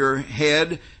over your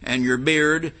head and your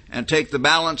beard, and take the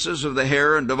balances of the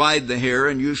hair and divide the hair,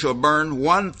 and you shall burn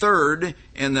 1/3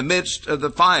 in the midst of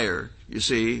the fire. You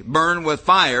see, burn with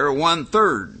fire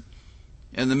 1/3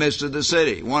 in the midst of the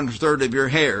city, 1/3 of your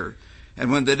hair. And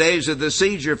when the days of the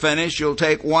siege are finished, you'll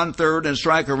take 1/3 and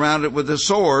strike around it with a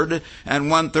sword,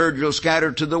 and 1/3 you'll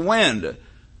scatter to the wind.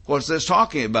 What's this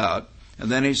talking about?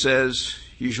 And then he says,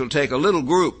 you shall take a little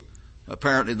group,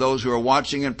 apparently those who are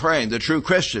watching and praying, the true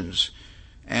Christians,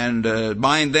 and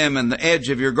bind them in the edge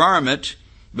of your garment.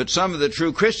 But some of the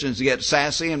true Christians get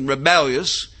sassy and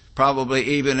rebellious, probably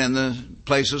even in the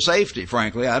place of safety,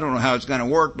 frankly. I don't know how it's going to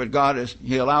work, but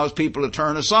He allows people to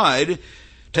turn aside.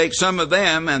 Take some of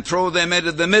them and throw them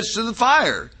into the midst of the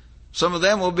fire. Some of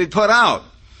them will be put out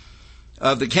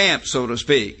of the camp, so to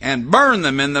speak, and burn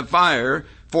them in the fire.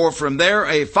 For from there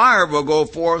a fire will go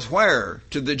forth where?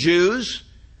 To the Jews?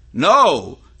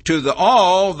 No, to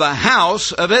all the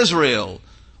house of Israel.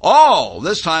 All,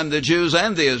 this time the Jews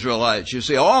and the Israelites. You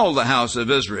see, all the house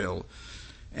of Israel.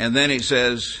 And then he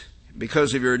says,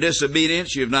 because of your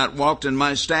disobedience, you have not walked in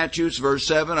my statutes. Verse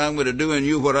 7, I'm going to do in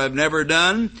you what I've never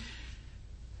done,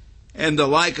 and the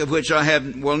like of which I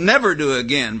will never do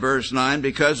again. Verse 9,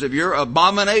 because of your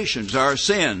abominations, our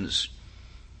sins.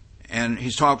 And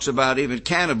he talks about even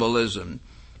cannibalism.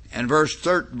 And verse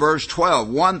 12,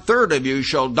 1/3 of you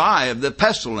shall die of the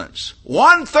pestilence.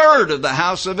 1/3 of the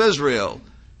house of Israel.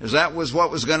 Is that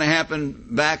what was going to happen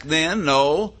back then?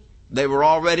 No. They were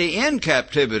already in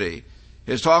captivity.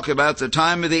 He's talking about the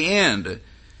time of the end.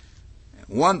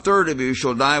 1/3 of you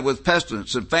shall die with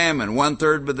pestilence and famine,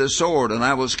 1/3 with the sword, and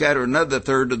I will scatter another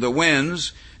third to the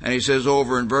winds. And he says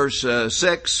over in verse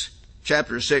 6,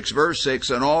 chapter 6, verse 6,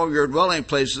 and all your dwelling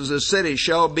places, the city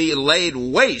shall be laid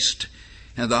waste,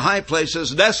 and the high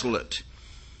places desolate.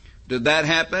 Did that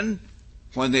happen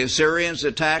when the Assyrians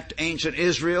attacked ancient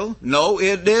Israel? No,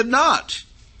 it did not.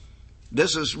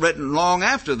 This is written long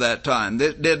after that time.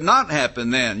 It did not happen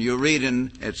then. You read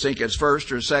in, I think it's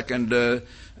first or second,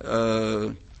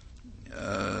 well,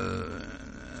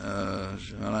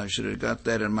 I should have got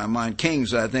that in my mind.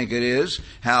 Kings, I think it is.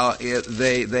 How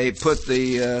they put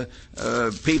the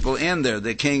people in there.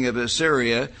 The king of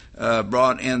Assyria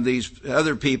brought in these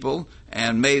other people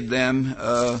and made them.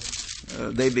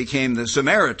 They became the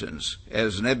Samaritans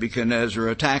as Nebuchadnezzar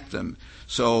attacked them.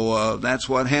 So that's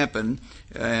what happened.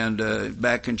 And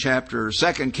back in chapter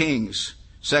 2 Kings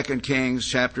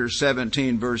chapter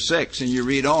 17 verse 6, and you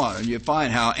read on and you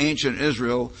find how ancient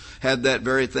Israel had that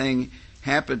very thing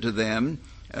happen to them,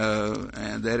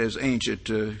 and that is ancient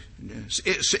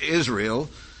Israel,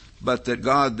 but that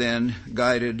God then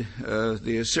guided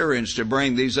the Assyrians to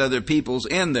bring these other peoples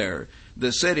in there.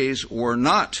 The cities were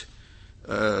not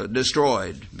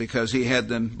destroyed, because he had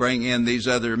them bring in these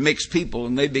other mixed people,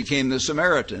 and they became the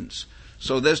Samaritans.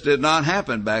 So this did not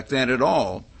happen back then at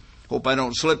all. Hope I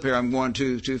don't slip here. I'm going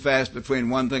too fast between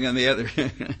one thing and the other.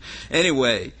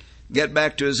 Anyway, get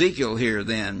back to Ezekiel here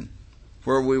then,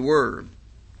 where we were.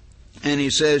 And he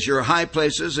says, your high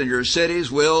places and your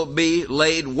cities will be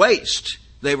laid waste.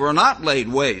 They were not laid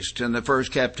waste in the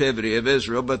first captivity of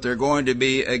Israel, but they're going to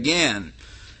be again.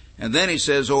 And then he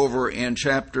says over in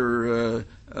chapter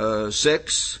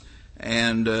 6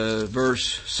 and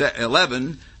verse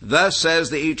 11, thus says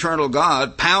the eternal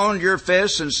God, pound your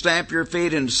fists and stamp your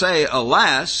feet and say,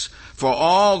 alas, for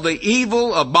all the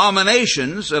evil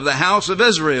abominations of the house of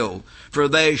Israel, for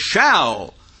they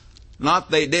shall,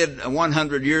 not they did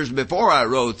 100 years before I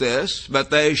wrote this, but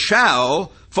they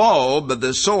shall fall by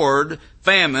the sword,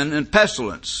 famine, and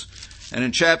pestilence. And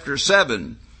in chapter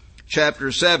 7,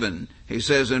 he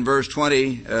says in verse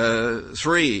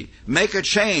 23, make a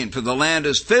chain, for the land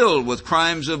is filled with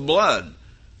crimes of blood.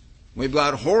 We've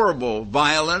got horrible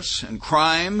violence and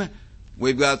crime.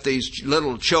 We've got these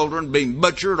little children being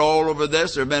butchered all over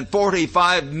this. There have been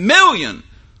 45 million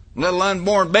little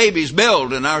unborn babies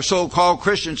built in our so-called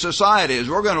Christian societies.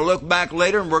 We're going to look back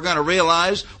later and we're going to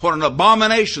realize what an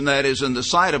abomination that is in the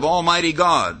sight of Almighty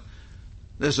God.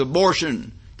 This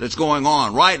abortion that's going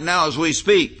on right now as we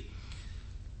speak.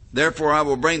 Therefore I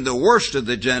will bring the worst of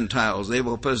the Gentiles. They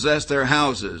will possess their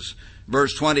houses.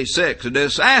 Verse 26,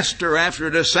 disaster after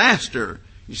disaster.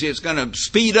 You see, it's going to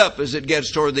speed up as it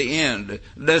gets toward the end.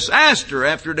 Disaster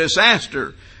after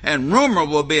disaster. And rumor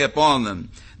will be upon them.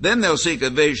 Then they'll seek a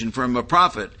vision from a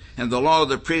prophet. And the law of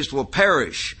the priest will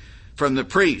perish from the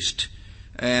priest.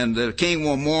 And the king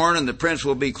will mourn, and the prince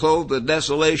will be clothed with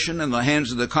desolation, and the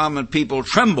hands of the common people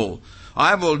tremble.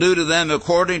 I will do to them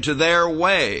according to their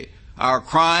way. Our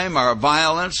crime, our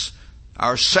violence,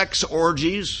 our sex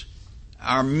orgies,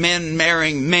 our men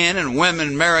marrying men and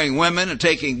women marrying women and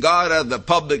taking God out of the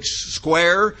public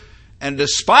square and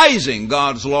despising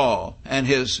God's law and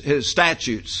his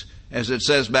statutes. As it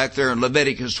says back there in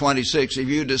Leviticus 26, if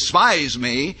you despise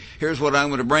me, here's what I'm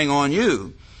going to bring on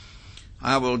you.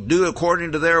 I will do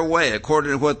according to their way,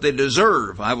 according to what they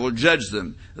deserve. I will judge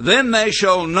them. Then they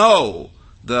shall know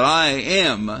that I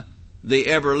am the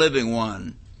ever-living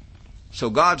one. So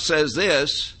God says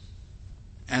this,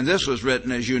 and this was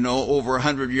written, as you know, over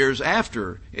 100 years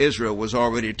after Israel was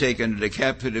already taken into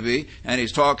captivity, and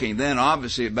he's talking then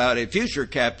obviously about a future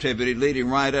captivity leading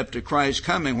right up to Christ's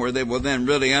coming, where they will then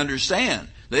really understand.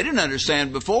 They didn't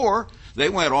understand before. They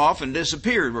went off and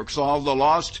disappeared, were called the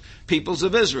lost peoples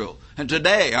of Israel. And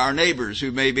today, our neighbors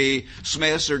who may be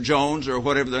Smiths or Jones or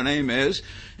whatever their name is,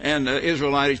 and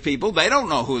Israelitish people, they don't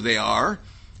know who they are.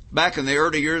 Back in the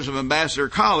early years of Ambassador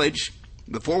College,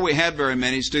 before we had very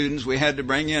many students, we had to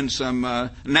bring in some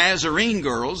Nazarene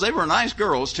girls. They were nice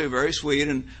girls, too, very sweet,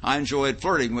 and I enjoyed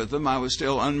flirting with them. I was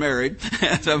still unmarried.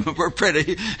 Some of them were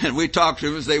pretty, and we talked to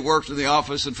them as they worked in the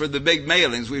office. And for the big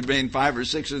mailings, we'd bring 5 or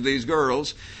 6 of these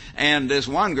girls. And this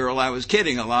one girl, I was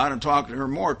kidding a lot and talking to her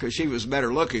more because she was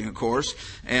better looking, of course.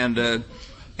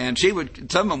 And she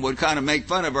would, some of them would kind of make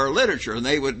fun of our literature, and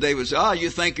they would say, "Oh, you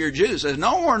think you're Jews?" I said,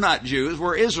 "No, we're not Jews.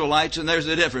 We're Israelites, and there's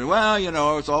a difference." Well, you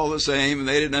know, it's all the same, and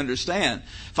they didn't understand.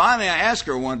 Finally, I asked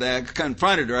her one day. I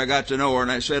confronted her. I got to know her,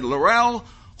 and I said, "Laurel,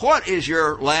 what is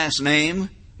your last name?"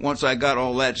 Once I got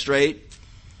all that straight,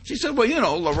 she said, "Well, you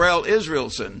know, Laurel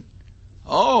Israelson."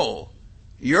 "Oh,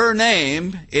 your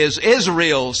name is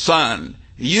Israel's son.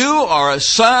 You are a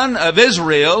son of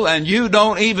Israel, and you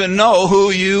don't even know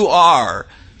who you are."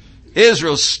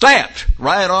 Israel stamped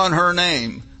right on her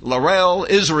name, Laurel,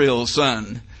 Israel's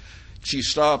son. She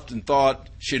stopped and thought.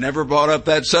 She never brought up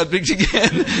that subject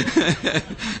again.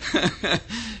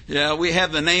 Yeah, we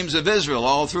have the names of Israel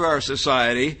all through our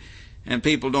society, and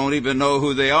people don't even know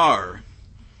who they are.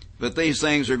 But these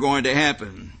things are going to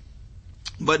happen.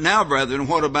 But now, brethren,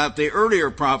 what about the earlier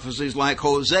prophecies like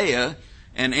Hosea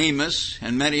and Amos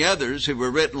and many others who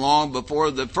were written long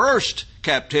before the first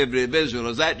captivity of Israel?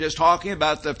 Is that just talking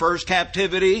about the first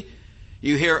captivity?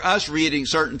 You hear us reading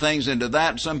certain things into that,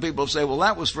 and some people say, well,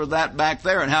 that was for that back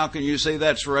there, and how can you say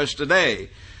that's for us today?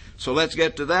 So let's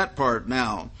get to that part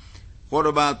now. What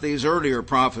about these earlier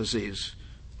prophecies?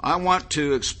 I want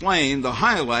to explain the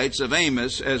highlights of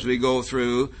Amos as we go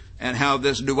through, and how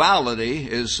this duality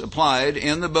is applied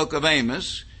in the book of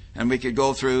Amos. And we could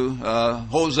go through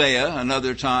Hosea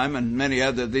another time and many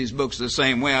other of these books the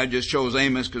same way. I just chose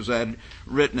Amos because I'd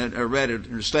written it or read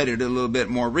it or studied it a little bit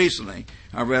more recently.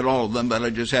 I read all of them, but I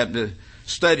just happened to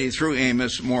study through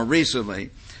Amos more recently.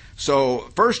 So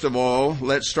first of all,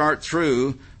 let's start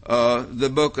through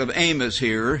the book of Amos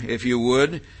here, if you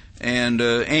would. and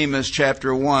Amos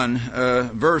chapter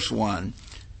 1, verse 1.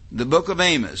 The book of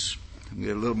Amos. I'll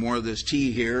get a little more of this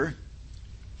tea here.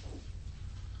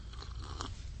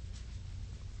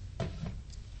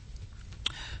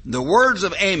 The words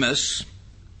of Amos,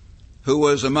 who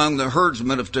was among the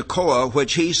herdsmen of Tekoa,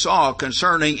 which he saw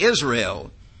concerning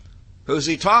Israel. Who's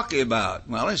he talking about?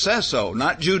 Well, it says so.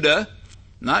 Not Judah,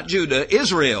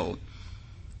 Israel.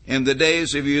 In the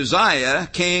days of Uzziah,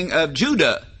 king of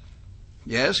Judah.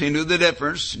 Yes, he knew the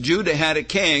difference. Judah had a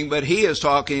king, but he is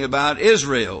talking about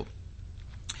Israel.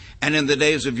 And in the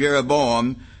days of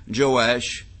Jeroboam,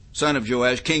 Joash, son of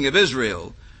Joash, king of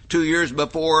Israel, 2 years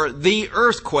before the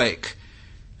earthquake.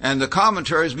 And the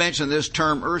commentaries mention this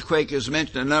term earthquake is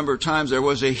mentioned a number of times. There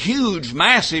was a huge,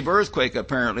 massive earthquake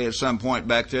apparently at some point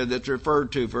back there that's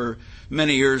referred to for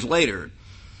many years later.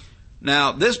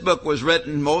 Now, this book was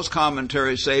written, most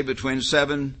commentaries say, between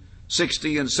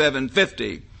 760 and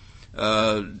 750.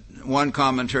 One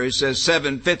commentary says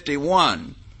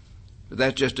 751. But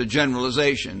that's just a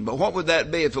generalization. But what would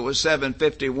that be if it was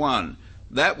 751?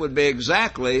 That would be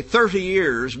exactly 30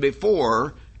 years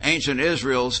before ancient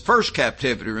Israel's first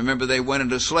captivity. Remember, they went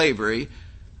into slavery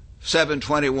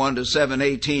 721 to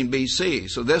 718 BC.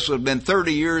 So this would have been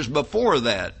 30 years before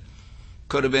that.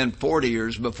 Could have been 40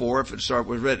 years before if it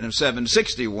was written in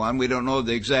 761. We don't know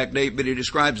the exact date, but he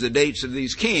describes the dates of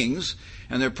these kings,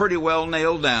 and they're pretty well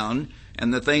nailed down,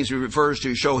 and the things he refers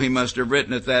to show he must have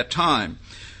written at that time.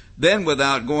 Then,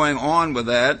 without going on with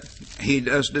that, he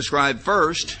does describe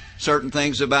first certain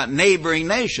things about neighboring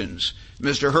nations.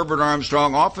 Mr. Herbert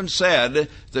Armstrong often said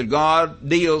that God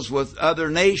deals with other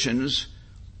nations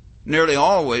nearly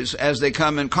always as they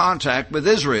come in contact with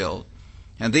Israel.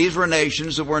 And these were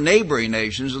nations that were neighboring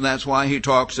nations, and that's why he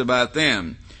talks about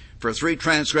them. For 3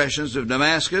 transgressions of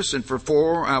Damascus, and for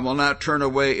 4 I will not turn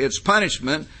away its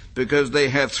punishment, because they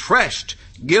have threshed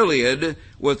Gilead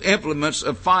with implements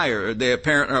of iron. They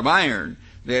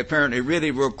apparently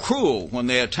really were cruel when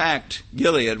they attacked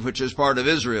Gilead, which is part of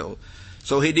Israel.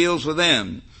 So he deals with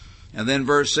them. And then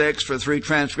verse 6, for 3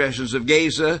 transgressions of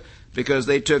Gaza, because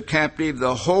they took captive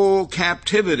the whole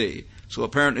captivity. So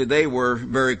apparently they were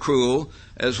very cruel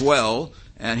as well,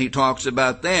 and he talks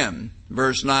about them.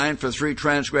 Verse 9, for 3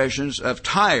 transgressions of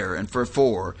Tyre, and for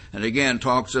 4. And again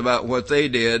talks about what they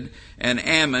did, and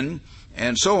Ammon,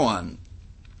 and so on.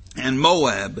 And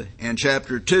Moab in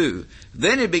chapter 2.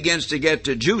 Then he begins to get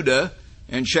to Judah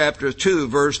in chapter 2,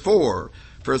 verse 4.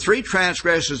 For 3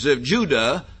 transgressions of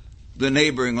Judah, the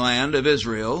neighboring land of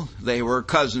Israel, they were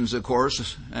cousins, of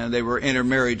course, and they were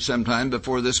intermarried sometime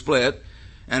before the split.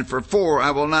 And for 4,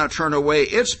 I will not turn away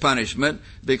its punishment,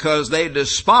 because they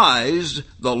despised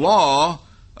the law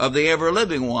of the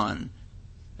ever-living one.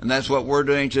 And that's what we're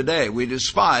doing today. We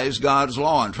despise God's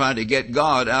law and try to get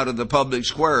God out of the public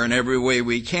square in every way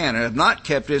we can, and have not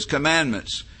kept His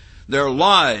commandments. Their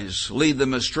lies lead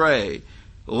them astray.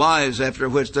 Lies after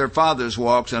which their fathers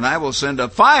walked, and I will send a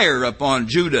fire upon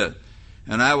Judah,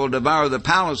 and I will devour the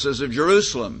palaces of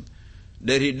Jerusalem.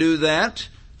 Did he do that?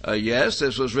 Yes,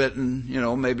 this was written,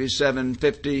 maybe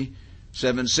 750,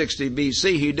 760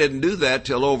 BC. He didn't do that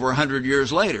till over 100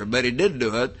 years later, but he did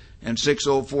do it in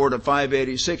 604 to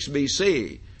 586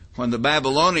 BC, when the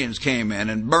Babylonians came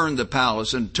in and burned the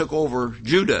palace and took over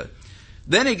Judah.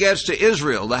 Then he gets to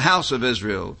Israel, the house of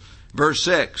Israel. Verse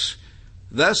 6,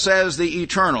 thus says the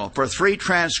Eternal, for 3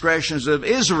 transgressions of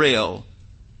Israel.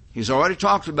 He's already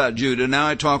talked about Judah. Now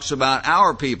he talks about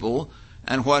our people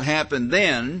and what happened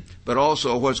then, but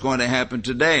also what's going to happen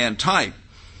today in type.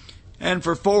 And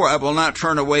for 4, I will not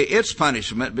turn away its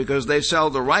punishment, because they sell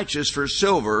the righteous for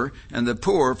silver and the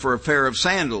poor for a pair of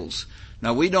sandals.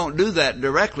 Now, we don't do that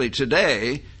directly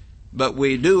today, but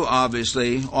we do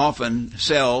obviously often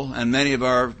sell, and many of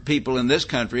our people in this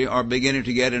country are beginning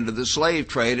to get into the slave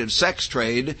trade and sex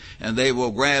trade, and they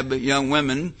will grab young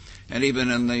women. And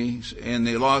even in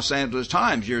the Los Angeles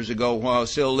Times years ago, while I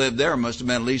still lived there, must have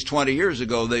been at least 20 years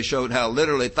ago, they showed how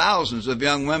literally thousands of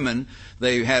young women,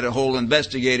 they had a whole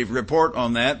investigative report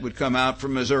on that, would come out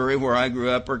from Missouri, where I grew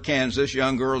up, or Kansas,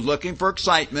 young girls looking for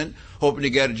excitement, hoping to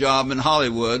get a job in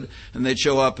Hollywood, and they'd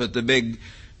show up at the big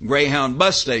Greyhound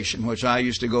bus station, which I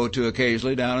used to go to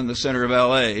occasionally down in the center of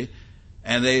L.A.,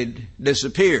 and they'd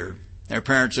disappear. Their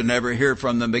parents would never hear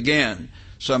from them again.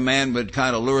 Some man would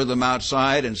kind of lure them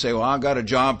outside and say, well, I got a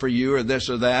job for you, or this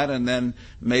or that, and then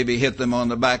maybe hit them on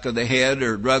the back of the head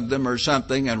or drug them or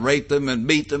something and rape them and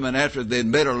beat them. And after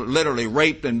they'd been literally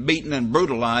raped and beaten and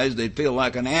brutalized, they'd feel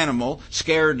like an animal,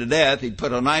 scared to death. He'd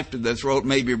put a knife to their throat,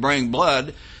 maybe bring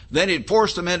blood. Then he'd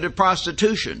force them into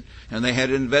prostitution. And they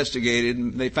had investigated,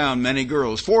 and they found many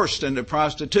girls forced into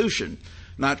prostitution.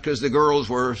 not because the girls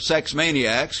were sex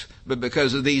maniacs, but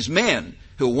because of these men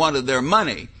who wanted their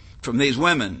money from these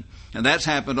women. And that's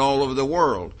happened all over the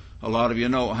world. A lot of you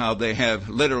know how they have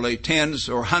literally tens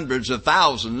or hundreds of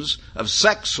thousands of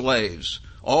sex slaves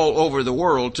all over the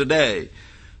world today.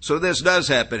 So this does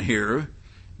happen here,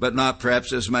 but not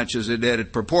perhaps as much as it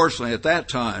did proportionally at that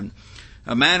time.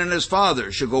 A man and his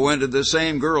father shall go into the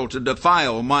same girl to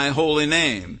defile my holy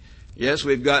name. Yes,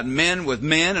 we've got men with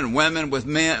men and women with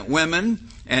women,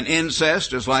 and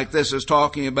incest, just like this is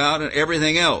talking about, and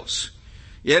everything else.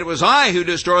 Yet it was I who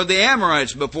destroyed the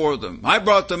Amorites before them. I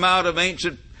brought them out of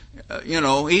ancient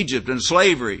Egypt and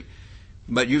slavery.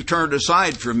 But you've turned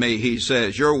aside from me, he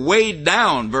says. You're weighed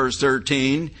down, verse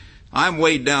 13. I'm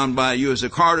weighed down by you as a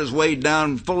cart is weighed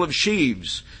down full of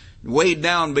sheaves, weighed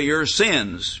down by your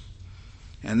sins.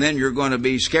 And then you're going to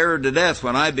be scared to death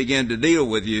when I begin to deal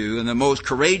with you. And the most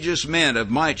courageous men of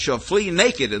might shall flee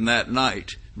naked in that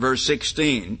night. Verse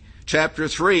 16, chapter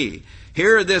 3.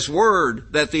 Hear this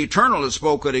word that the Eternal has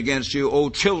spoken against you, O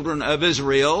children of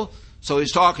Israel. So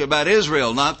he's talking about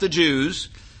Israel, not the Jews.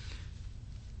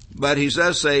 But he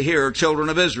does say here, children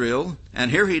of Israel. And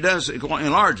here he does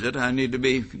enlarge it. I need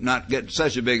to not get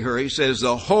such a big hurry. He says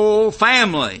the whole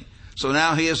family. So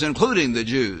now he is including the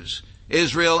Jews.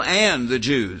 Israel and the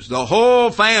Jews. The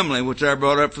whole family, which I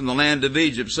brought up from the land of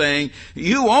Egypt, saying,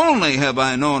 you only have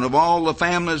I known of all the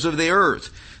families of the earth.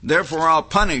 Therefore I'll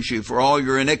punish you for all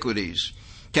your iniquities.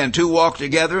 Can two walk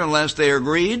together unless they are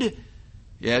agreed?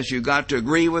 Yes, you've got to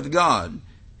agree with God.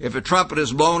 If a trumpet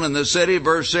is blown in the city,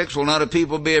 verse 6, will not a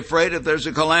people be afraid if there's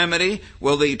a calamity?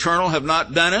 Will the Eternal have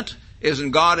not done it?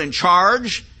 Isn't God in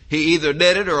charge? He either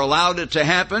did it or allowed it to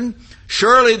happen.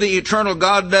 Surely the Eternal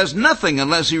God does nothing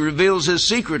unless He reveals His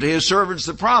secret to His servants,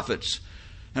 the prophets.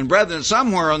 And brethren,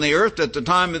 somewhere on the earth at the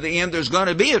time of the end, there's going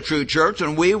to be a true church,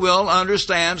 and we will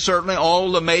understand certainly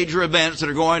all the major events that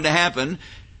are going to happen,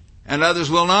 and others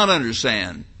will not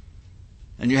understand.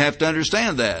 And you have to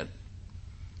understand that.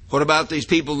 What about these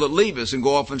people that leave us and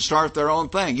go off and start their own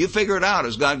thing? You figure it out.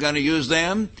 Is God going to use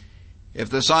them? If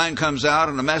the sign comes out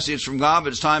and a message from God,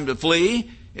 it's time to flee,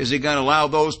 is He going to allow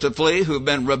those to flee who've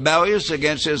been rebellious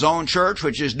against His own church,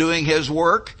 which is doing His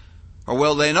work? Or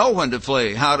will they know when to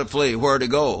flee, how to flee, where to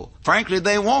go? Frankly,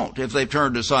 they won't if they've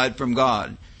turned aside from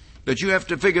God. But you have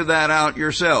to figure that out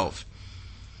yourself.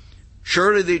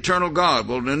 Surely the eternal God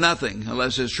will do nothing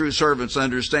unless His true servants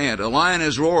understand. A lion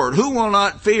has roared. Who will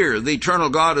not fear? The eternal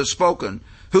God has spoken.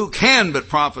 Who can but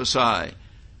prophesy?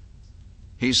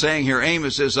 He's saying here,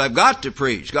 Amos says, I've got to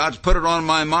preach. God's put it on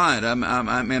my mind.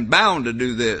 I'm bound to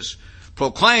do this.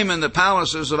 Proclaim in the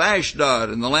palaces of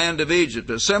Ashdod in the land of Egypt.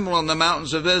 Assemble in the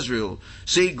mountains of Israel.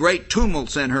 See great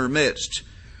tumults in her midst,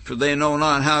 for they know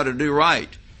not how to do right.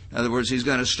 In other words, He's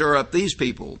going to stir up these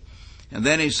people. And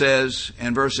then he says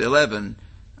in verse 13,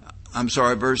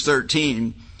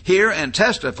 hear and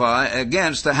testify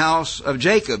against the house of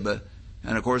Jacob.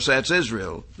 And of course that's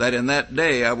Israel. That in that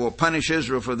day I will punish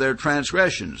Israel for their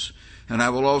transgressions. And I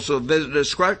will also visit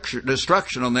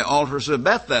destruction on the altars of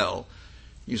Bethel.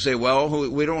 You say, well,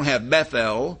 we don't have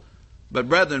Bethel. But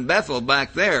brethren, Bethel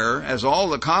back there, as all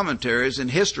the commentaries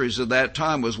and histories of that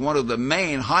time, was one of the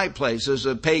main high places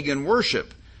of pagan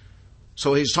worship.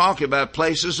 So he's talking about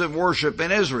places of worship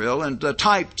in Israel, and the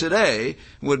type today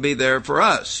would be there for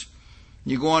us.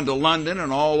 You go into London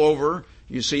and all over,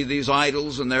 you see these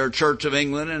idols and their Church of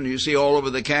England, and you see all over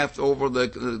the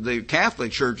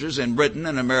Catholic churches in Britain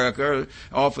and America,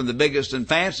 often the biggest and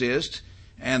fanciest,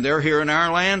 and they're here in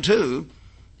our land too.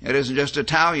 It isn't just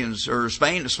Italians or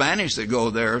Spanish that go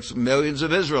there. It's millions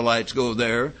of Israelites go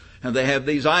there, and they have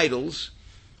these idols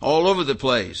all over the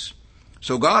place.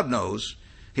 So God knows.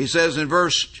 He says in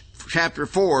chapter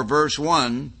 4, verse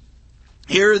 1,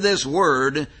 hear this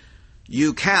word,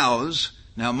 you cows.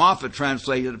 Now Moffat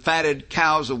translated, fatted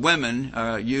cows of women,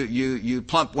 you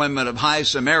plump women of high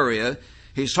Samaria.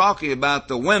 He's talking about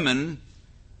the women,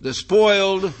 the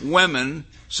spoiled women,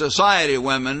 society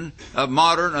women of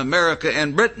modern America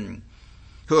and Britain,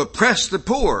 who oppress the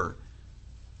poor.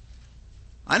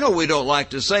 I know we don't like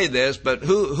to say this, but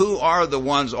who are the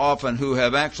ones often who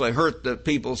have actually hurt the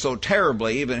people so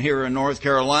terribly, even here in North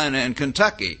Carolina and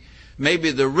Kentucky?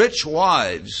 Maybe the rich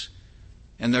wives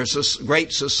and their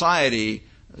great society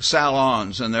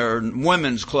salons and their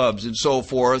women's clubs and so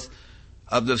forth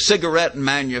of the cigarette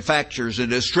manufacturers and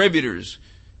distributors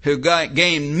who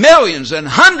gained millions and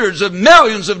hundreds of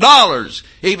millions of dollars,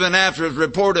 even after it was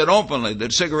reported openly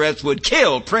that cigarettes would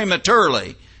kill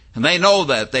prematurely. And they know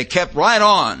that. They kept right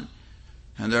on.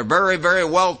 And they're very, very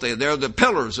wealthy. They're the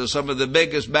pillars of some of the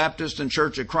biggest Baptist and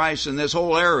Church of Christ in this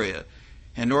whole area.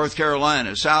 In North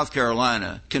Carolina, South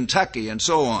Carolina, Kentucky, and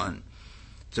so on.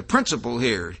 It's a principle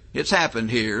here. It's happened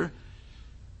here.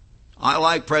 I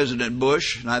like President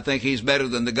Bush, and I think he's better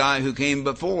than the guy who came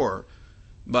before.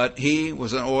 But he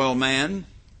was an oil man,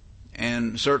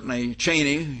 and certainly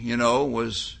Cheney,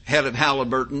 was head of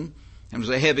Halliburton and was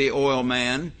a heavy oil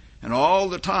man. And all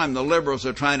the time the liberals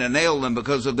are trying to nail them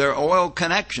because of their oil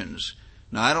connections.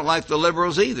 Now, I don't like the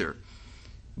liberals either.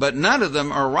 But none of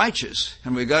them are righteous,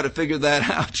 and we've got to figure that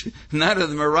out. None of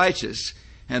them are righteous,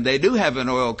 and they do have an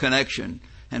oil connection.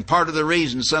 And part of the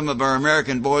reason some of our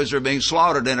American boys are being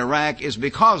slaughtered in Iraq is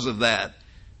because of that.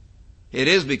 It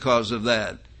is because of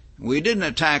that. We didn't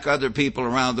attack other people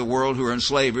around the world who are in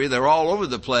slavery. They're all over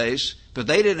the place, but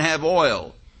they didn't have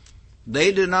oil.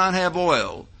 They did not have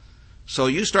oil. So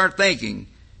you start thinking,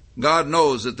 God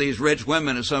knows that these rich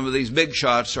women and some of these big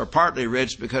shots are partly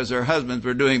rich because their husbands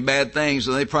were doing bad things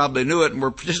and they probably knew it and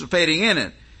were participating in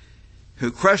it. Who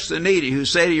crush the needy, who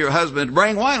say to your husband,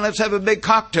 bring wine, let's have a big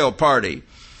cocktail party.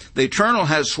 The Eternal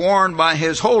has sworn by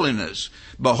His holiness.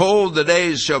 Behold, the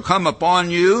days shall come upon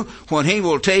you when He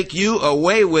will take you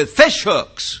away with fish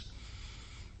hooks.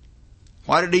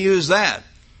 Why did He use that?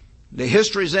 The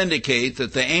histories indicate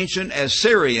that the ancient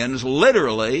Assyrians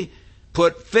literally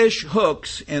put fish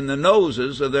hooks in the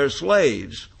noses of their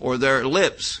slaves or their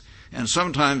lips. And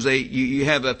sometimes you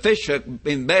have a fish hook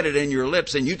embedded in your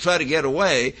lips and you try to get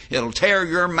away, it'll tear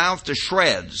your mouth to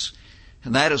shreds.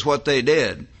 And that is what they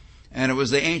did. And it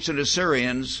was the ancient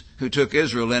Assyrians who took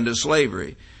Israel into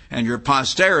slavery, and your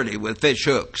posterity with fish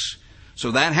hooks.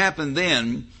 So that happened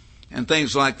then, and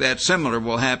things like that similar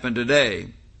will happen today.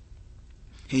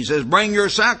 He says, bring your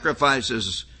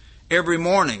sacrifices every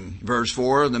morning, verse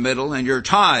 4 in the middle, and your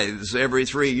tithes every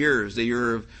 3 years, the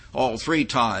year of all 3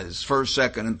 tithes, first,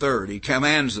 second, and third. He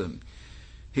commands them.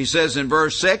 He says in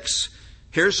verse 6,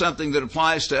 here's something that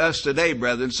applies to us today,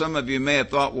 brethren. Some of you may have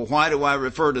thought, well, why do I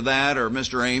refer to that or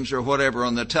Mr. Ames or whatever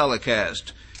on the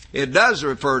telecast? It does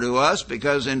refer to us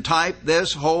because in type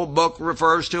this whole book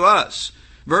refers to us.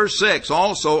 Verse 6,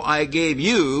 also I gave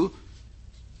you,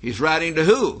 he's writing to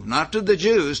who? Not to the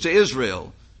Jews, to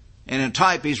Israel. And in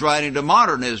type he's writing to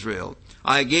modern Israel.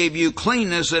 I gave you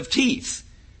cleanness of teeth.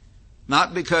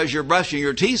 Not because you're brushing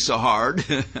your teeth so hard,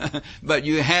 but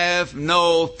you have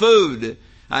no food.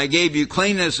 I gave you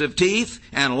cleanness of teeth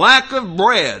and lack of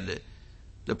bread.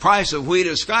 The price of wheat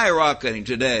is skyrocketing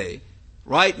today,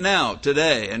 right now,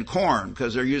 today, and corn,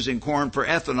 because they're using corn for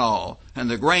ethanol. And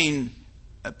the grain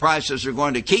prices are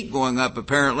going to keep going up,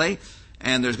 apparently,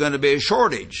 and there's going to be a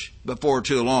shortage before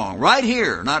too long. Right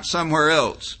here, not somewhere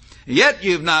else. Yet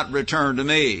you've not returned to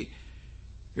me.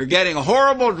 You're getting a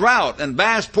horrible drought in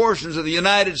vast portions of the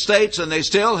United States, and they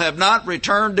still have not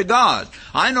returned to God.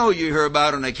 I know you hear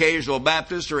about an occasional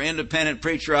Baptist or independent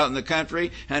preacher out in the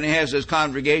country, and he has his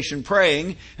congregation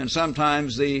praying, and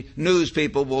sometimes the news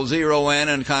people will zero in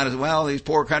and kind of, well, these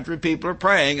poor country people are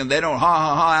praying, and they don't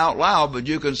ha-ha-ha out loud, but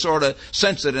you can sort of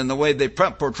sense it in the way they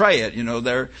portray it.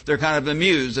 They're kind of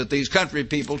amused that these country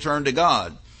people turn to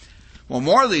God. Well,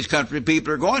 more of these country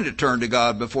people are going to turn to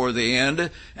God before the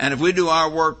end. And if we do our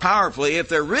work powerfully, if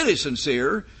they're really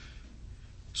sincere,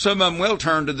 some of them will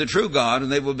turn to the true God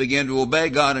and they will begin to obey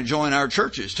God and join our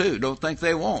churches too. Don't think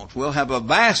they won't. We'll have a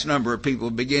vast number of people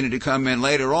beginning to come in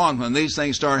later on when these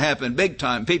things start happening big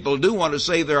time. People do want to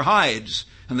save their hides,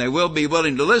 and they will be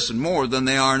willing to listen more than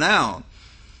they are now.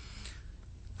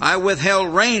 I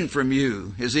withheld rain from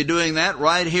you. Is He doing that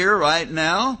right here, right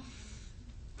now?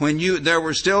 When there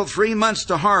were still 3 months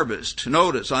to harvest.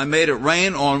 Notice, I made it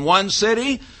rain on one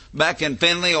city, back in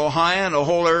Findlay, Ohio, and the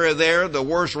whole area there, the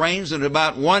worst rains in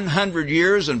about 100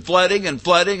 years, and flooding and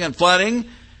flooding and flooding.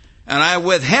 And I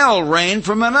withheld rain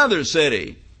from another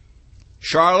city.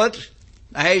 Charlotte,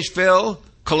 Asheville,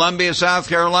 Columbia, South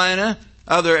Carolina,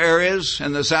 other areas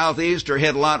in the southeast are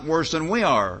hit a lot worse than we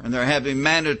are. And they're having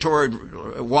mandatory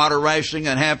water rationing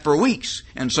and have for weeks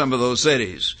in some of those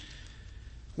cities.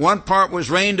 One part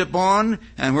was rained upon,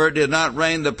 and where it did not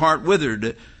rain, the part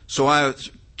withered. So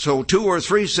 2 or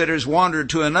 3 cities wandered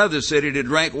to another city to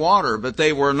drink water, but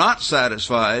they were not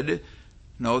satisfied.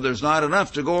 No, there's not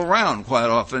enough to go around quite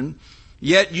often.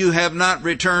 Yet you have not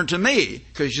returned to me.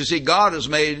 Because you see, God has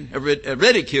made a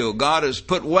ridicule. God has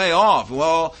put way off.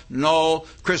 Well, no,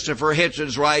 Christopher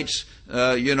Hitchens writes,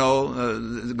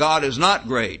 God is not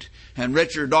great. And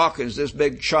Richard Dawkins, this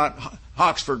big shot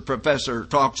Oxford professor,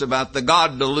 talks about the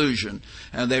God delusion.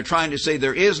 And they're trying to say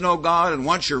there is no God, and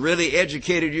once you're really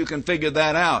educated, you can figure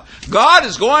that out. God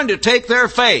is going to take their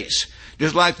face,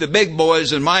 just like the big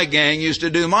boys in my gang used to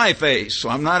do my face. So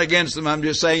I'm not against them, I'm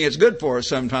just saying it's good for us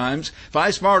sometimes. If I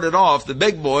smarted off, the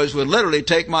big boys would literally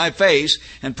take my face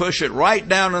and push it right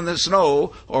down in the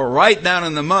snow or right down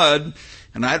in the mud,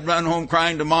 And I'd run home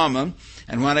crying to Mama.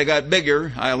 And when I got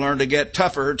bigger, I learned to get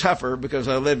tougher because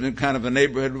I lived in kind of a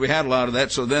neighborhood we had a lot of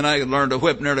that. So then I learned to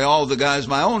whip nearly all the guys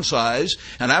my own size.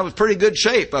 And I was pretty good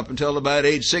shape up until about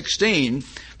age 16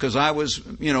 because I was,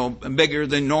 bigger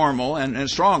than normal and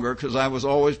stronger because I was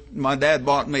always, my dad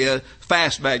bought me a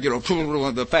fast bag,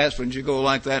 the fast ones you go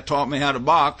like that, taught me how to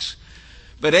box.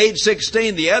 But age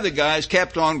 16, the other guys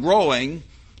kept on growing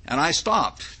and I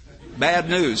stopped. Bad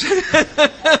news.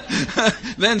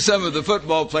 Then some of the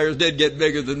football players did get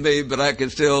bigger than me, but I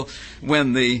could still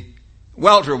win the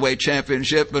welterweight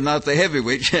championship, but not the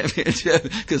heavyweight championship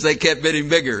because they kept getting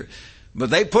bigger. But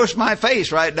they pushed my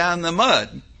face right down in the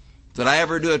mud. Did I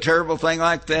ever do a terrible thing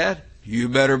like that? You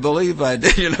better believe I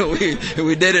did.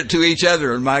 We did it to each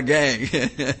other in my gang.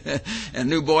 And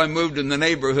new boy moved in the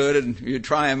neighborhood and you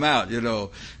try him out,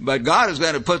 But God is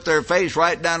going to put their face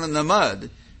right down in the mud.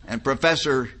 And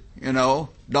Professor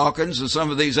Dawkins and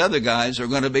some of these other guys are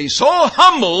going to be so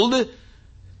humbled,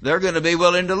 they're going to be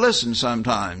willing to listen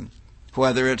sometime,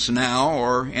 whether it's now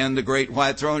or in the great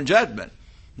white throne judgment.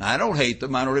 Now, I don't hate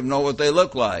them. I don't even know what they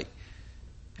look like.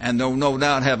 And they'll no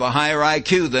doubt have a higher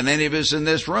IQ than any of us in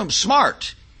this room.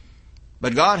 Smart.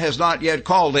 But God has not yet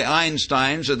called the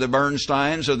Einsteins or the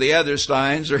Bernsteins or the other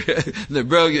Steins or the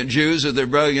brilliant Jews or the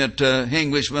brilliant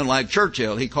Englishmen like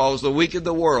Churchill. He calls the weak of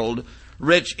the world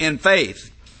rich in faith.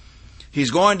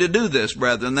 He's going to do this,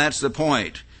 brethren. That's the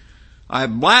point. I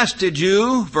blasted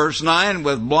you, verse 9,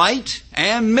 with blight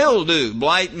and mildew.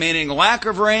 Blight meaning lack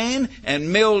of rain,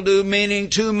 and mildew meaning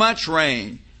too much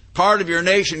rain. Part of your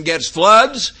nation gets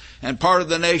floods, and part of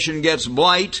the nation gets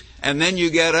blight, and then you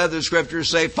get other scriptures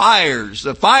say fires.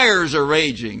 The fires are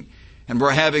raging. And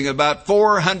we're having about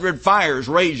 400 fires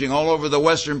raging all over the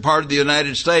western part of the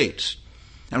United States.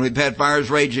 And we've had fires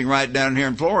raging right down here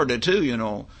in Florida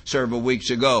too, several weeks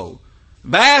ago.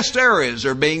 Vast areas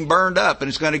are being burned up, and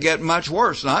it's going to get much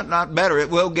worse. Not better. It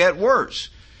will get worse.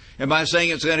 Am I saying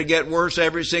it's going to get worse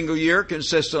every single year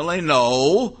consistently?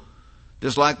 No.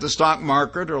 Just like the stock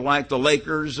market or like the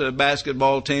Lakers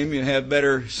basketball team, you have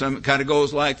some kind of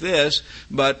goes like this.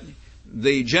 But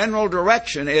the general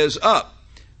direction is up.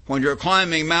 When you're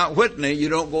climbing Mount Whitney, you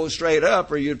don't go straight up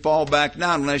or you'd fall back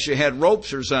down unless you had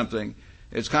ropes or something.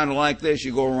 It's kind of like this.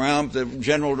 You go around, the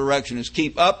general direction is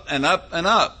keep up and up and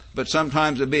up. But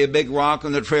sometimes there'll be a big rock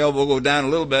and the trail will go down a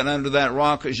little bit under that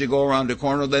rock as you go around the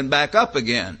corner, then back up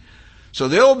again. So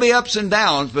there will be ups and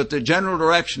downs, but the general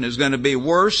direction is going to be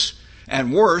worse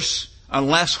and worse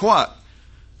unless what?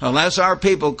 Unless our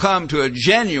people come to a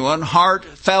genuine,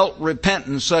 heartfelt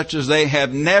repentance such as they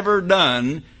have never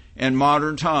done in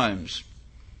modern times.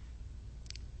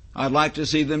 I'd like to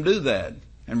see them do that.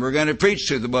 And we're going to preach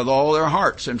to them with all their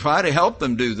hearts and try to help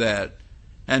them do that.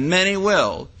 And many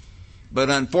will. But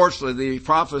unfortunately, the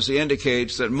prophecy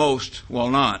indicates that most will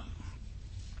not.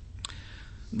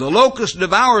 The locust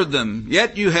devoured them,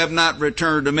 yet you have not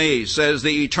returned to me, says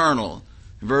the Eternal.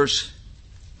 Verse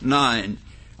 9.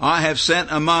 I have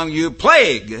sent among you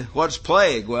plague. What's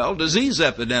plague? Well, disease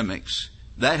epidemics.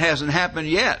 That hasn't happened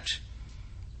yet.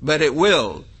 But it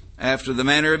will, after the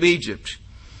manner of Egypt.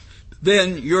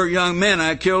 Then your young men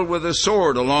I killed with a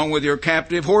sword, along with your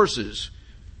captive horses.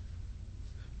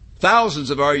 Thousands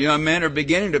of our young men are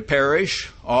beginning to perish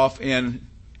off in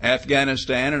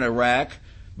Afghanistan and Iraq,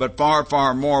 but far,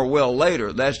 far more will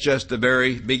later. That's just the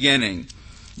very beginning.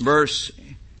 Verse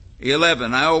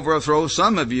 11, I overthrow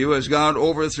some of you as God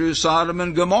overthrew Sodom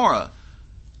and Gomorrah.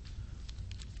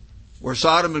 Were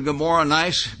Sodom and Gomorrah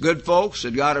nice, good folks?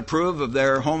 Did God approve of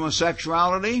their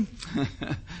homosexuality?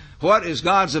 What is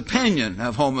God's opinion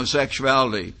of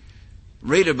homosexuality?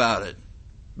 Read about it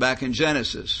back in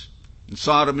Genesis.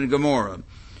 Sodom and Gomorrah.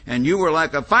 And you were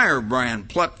like a firebrand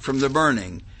plucked from the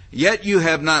burning, yet you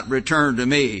have not returned to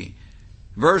me.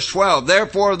 Verse 12,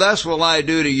 therefore thus will I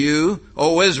do to you,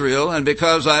 O Israel, and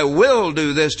because I will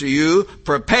do this to you,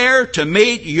 prepare to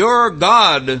meet your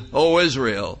God, O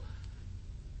Israel.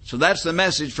 So that's the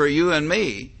message for you and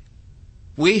me.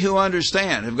 We who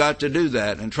understand have got to do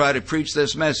that and try to preach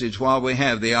this message while we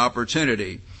have the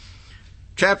opportunity.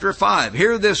 Chapter 5,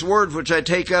 hear this word which I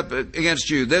take up against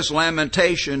you, this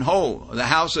lamentation, ho, the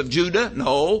house of Judah?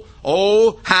 No,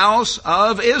 O house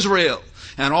of Israel.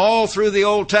 And all through the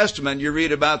Old Testament you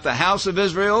read about the house of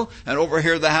Israel and over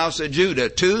here the house of Judah.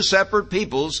 Two separate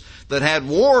peoples that had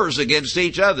wars against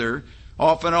each other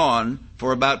off and on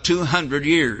for about 200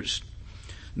 years.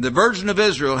 The virgin of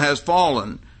Israel has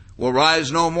fallen, will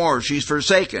rise no more. She's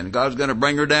forsaken. God's going to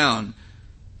bring her down.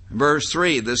 Verse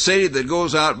 3, the city that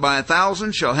goes out by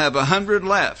 1,000 shall have 100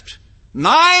 left.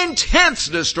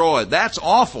 9/10 destroyed. That's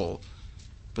awful.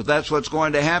 But that's what's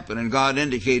going to happen, and God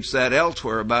indicates that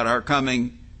elsewhere about our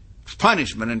coming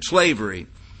punishment and slavery.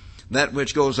 That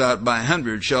which goes out by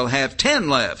 100 shall have 10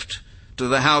 left to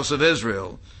the house of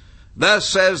Israel. Thus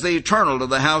says the Eternal to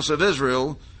the house of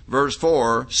Israel, verse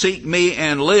 4, seek me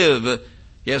and live.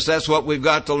 Yes, that's what we've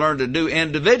got to learn to do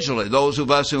individually, those of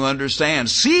us who understand.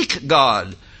 Seek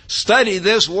God. Study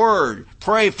this word.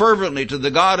 Pray fervently to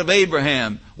the God of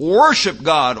Abraham. Worship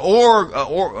God or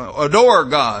adore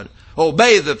God.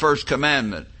 Obey the first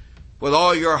commandment with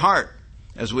all your heart,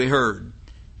 as we heard.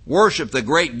 Worship the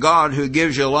great God who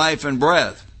gives you life and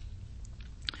breath.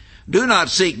 Do not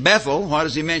seek Bethel. Why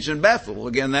does he mention Bethel?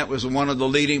 Again, that was one of the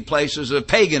leading places of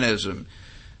paganism.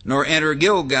 Nor enter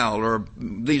Gilgal or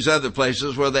these other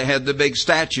places where they had the big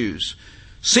statues.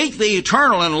 Seek the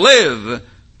Eternal and live.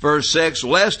 Verse 6,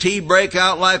 lest he break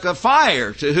out like a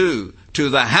fire. To who? To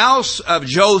the house of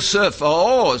Joseph.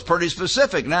 Oh, it's pretty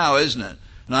specific now, isn't it?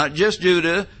 Not just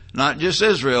Judah, not just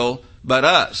Israel, but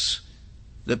us.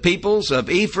 The peoples of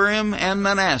Ephraim and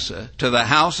Manasseh, to the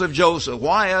house of Joseph.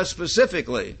 Why us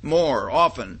specifically? More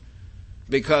often.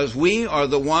 Because we are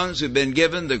the ones who've been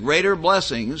given the greater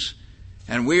blessings,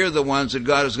 and we are the ones that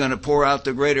God is going to pour out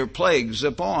the greater plagues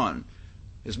upon.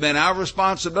 It's been our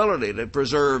responsibility to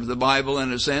preserve the Bible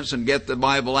in a sense and get the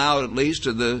Bible out at least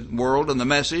to the world and the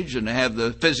message and to have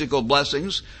the physical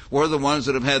blessings. We're the ones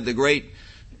that have had the great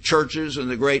churches and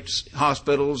the great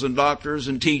hospitals and doctors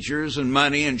and teachers and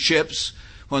money and ships.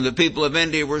 When the people of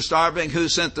India were starving, who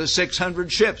sent the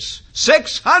 600 ships?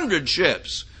 600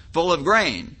 ships full of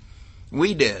grain.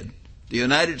 We did. The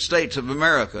United States of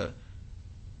America.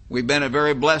 We've been a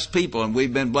very blessed people, and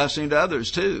we've been blessing to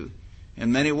others too,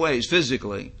 in many ways,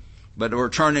 physically. But we're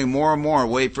turning more and more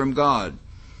away from God.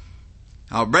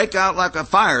 I'll break out like a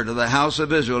fire to the house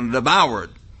of Israel and devour it,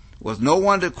 with no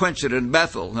one to quench it in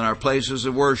Bethel, in our places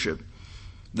of worship.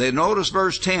 They notice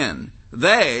verse 10.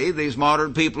 They, these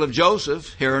modern people of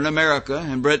Joseph, here in America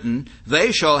and Britain,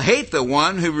 they shall hate the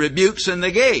one who rebukes in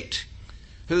the gate.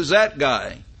 Who's that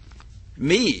guy?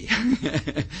 Me.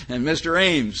 And Mr.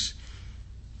 Ames.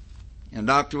 And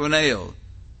Dr. Winnail.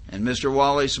 And Mr.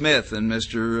 Wally Smith. And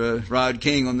Mr. Rod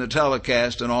King on the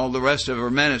telecast. And all the rest of our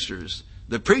ministers.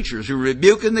 The preachers who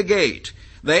rebuke in the gate.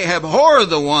 They abhor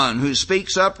the one who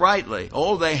speaks uprightly.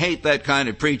 Oh, they hate that kind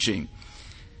of preaching.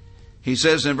 He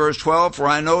says in verse 12, for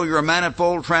I know your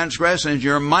manifold transgressions,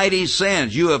 your mighty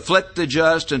sins. You afflict the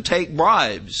just and take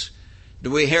bribes. Do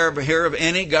we hear of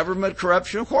any government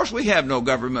corruption? Of course we have no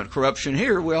government corruption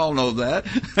here. We all know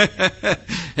that.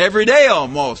 Every day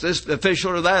almost. This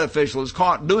official or that official is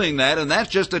caught doing that, and that's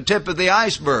just the tip of the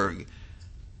iceberg.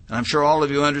 And I'm sure all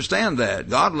of you understand that.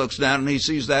 God looks down and he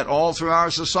sees that all through our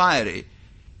society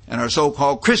and our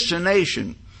so-called Christian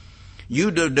nation. You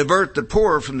divert the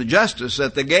poor from the justice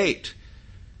at the gate.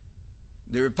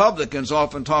 The Republicans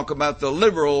often talk about the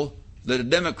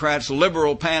Democrats'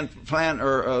 liberal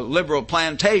liberal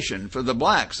plantation for the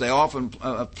blacks. They often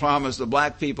promise the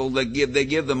black people they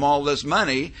give them all this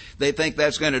money. They think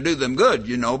that's going to do them good,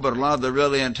 but a lot of the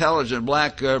really intelligent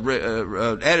black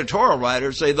editorial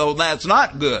writers say, though, that's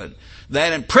not good.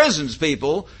 That imprisons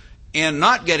people in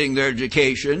not getting their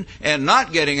education and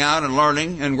not getting out and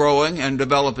learning and growing and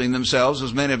developing themselves,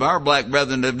 as many of our black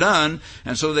brethren have done.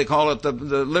 And so they call it the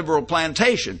liberal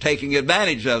plantation, taking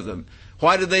advantage of them.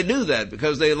 Why do they do that?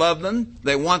 Because they love them.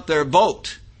 They want their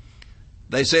vote.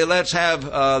 They say, let's have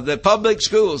the public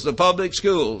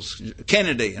schools,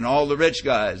 Kennedy and all the rich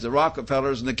guys, the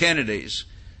Rockefellers and the Kennedys.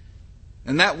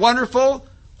 Isn't that wonderful?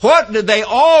 What did they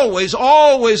always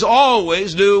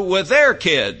do with their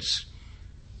kids?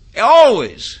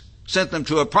 Always sent them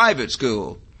to a private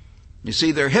school. You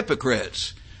see, they're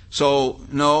hypocrites. So,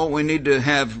 no, we need to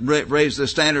raise the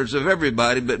standards of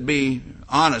everybody, but be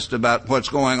honest about what's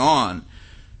going on.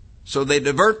 So they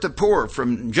divert the poor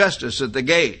from justice at the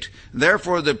gate.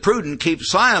 Therefore the prudent keep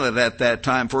silent at that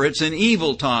time, for it's an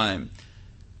evil time.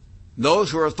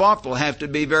 Those who are thoughtful have to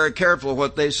be very careful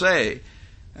what they say.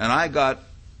 And I got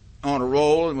on a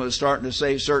roll and was starting to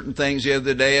say certain things the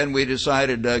other day, and we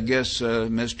decided,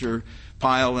 Mr.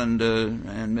 Pyle and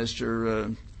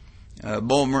Mr.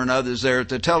 Bulmer and others there at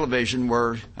the television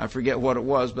were, I forget what it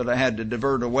was, but I had to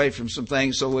divert away from some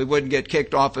things so we wouldn't get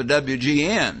kicked off of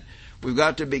WGN. We've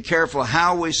got to be careful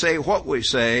how we say what we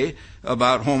say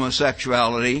about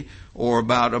homosexuality or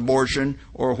about abortion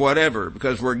or whatever,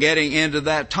 because we're getting into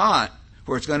that time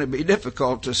where it's going to be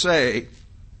difficult to say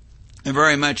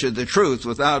very much of the truth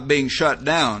without being shut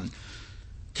down.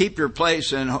 Keep your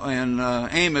place in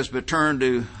Amos, but turn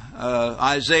to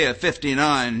Isaiah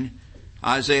 59.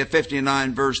 Isaiah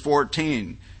 59 verse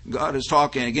 14. God is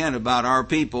talking again about our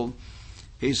people.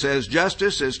 He says,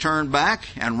 justice is turned back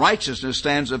and righteousness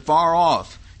stands afar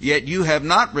off. Yet you have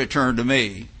not returned to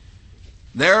me.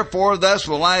 Therefore thus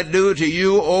will I do to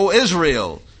you, O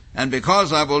Israel. And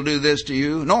because I will do this to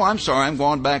you... No, I'm sorry, I'm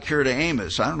going back here to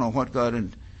Amos. I don't know what got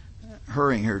in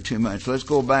hurrying here too much. Let's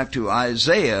go back to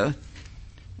Isaiah.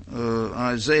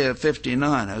 Isaiah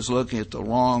 59. I was looking at the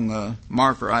wrong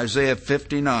marker. Isaiah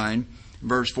 59,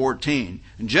 verse 14.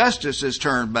 Justice is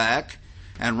turned back,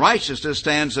 and righteousness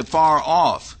stands afar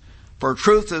off. For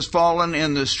truth has fallen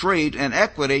in the street, and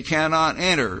equity cannot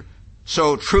enter.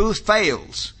 So truth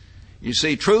fails. You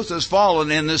see, truth has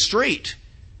fallen in the street.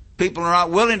 People are not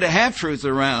willing to have truth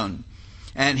around.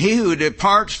 And he who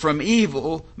departs from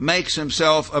evil makes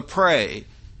himself a prey.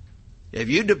 If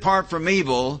you depart from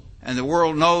evil, and the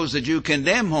world knows that you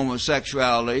condemn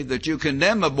homosexuality, that you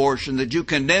condemn abortion, that you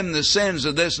condemn the sins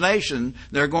of this nation,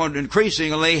 they're going to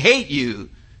increasingly hate you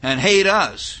and hate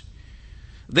us.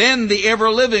 Then the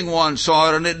ever-living one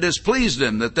saw it, and it displeased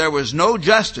him that there was no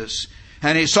justice.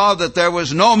 And he saw that there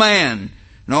was no man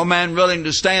willing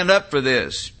to stand up for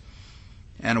this,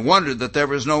 and wondered that there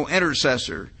was no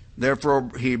intercessor. Therefore,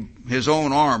 his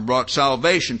own arm brought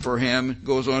salvation for him.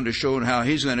 Goes on to show how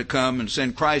he's going to come and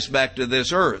send Christ back to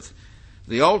this earth.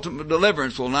 The ultimate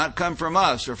deliverance will not come from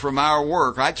us or from our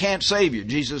work. I can't save you.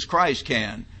 Jesus Christ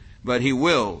can. But he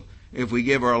will if we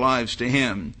give our lives to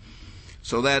him.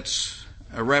 So that's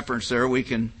a reference there we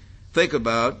can think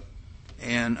about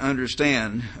and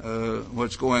understand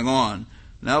what's going on.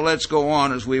 Now let's go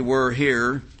on as we were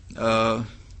here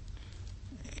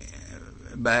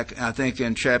back, I think,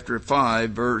 in chapter 5,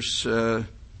 verse, in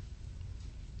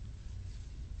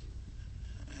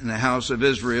the house of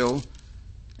Israel.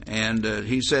 And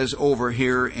he says over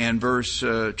here in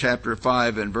chapter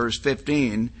 5 and verse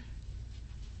 15,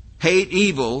 hate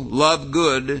evil, love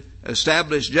good,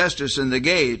 establish justice in the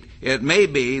gate. It may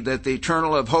be that the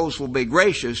Eternal of hosts will be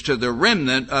gracious to the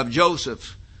remnant of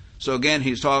Joseph. So again,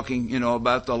 he's talking,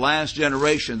 about the last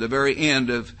generation, the very end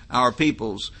of our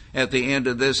peoples at the end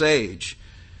of this age.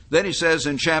 Then he says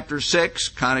in chapter 6,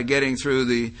 kind of getting through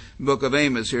the book of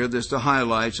Amos here, this the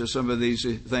highlights of some of these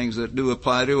things that do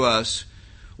apply to us.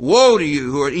 Woe to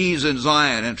you who are at ease in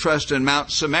Zion and trust in Mount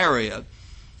Samaria.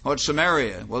 What's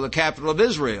Samaria? Well, the capital of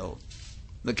Israel.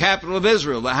 The capital of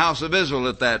Israel, the house of Israel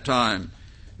at that time.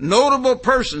 Notable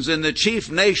persons in the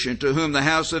chief nation to whom the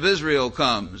house of Israel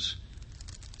comes.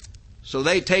 So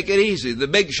they take it easy, the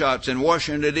big shots in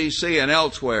Washington, D.C. and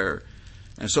elsewhere.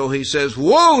 And so he says,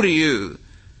 woe to you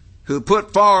who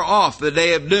put far off the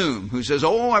day of doom, who says,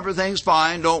 oh, everything's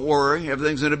fine, don't worry,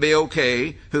 everything's going to be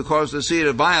okay, who caused the seed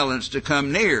of violence to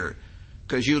come near,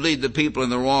 because you lead the people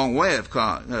in the wrong way,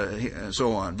 and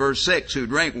so on. Verse 6, who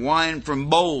drink wine from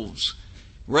bowls,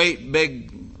 great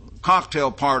big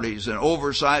cocktail parties and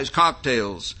oversized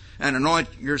cocktails, and anoint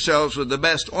yourselves with the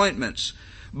best ointments,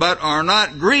 but are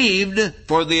not grieved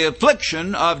for the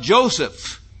affliction of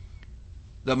Joseph,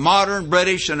 the modern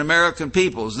British and American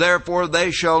peoples. Therefore they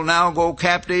shall now go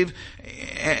captive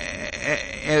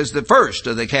as the first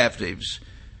of the captives,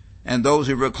 and those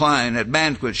who recline at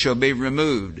banquets shall be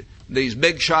removed. These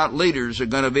big shot leaders are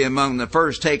going to be among the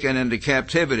first taken into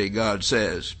captivity, God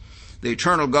says. The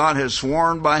eternal God has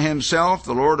sworn by himself,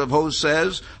 the Lord of hosts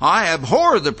says, I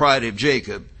abhor the pride of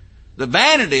Jacob, the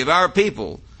vanity of our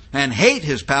people, and hate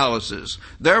his palaces.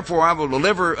 Therefore I will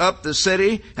deliver up the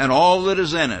city and all that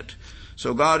is in it.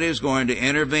 So God is going to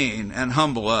intervene and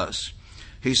humble us.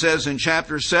 He says in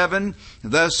chapter 7,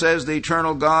 thus says the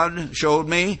eternal God showed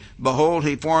me, behold,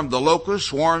 he formed the locust,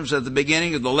 swarms at the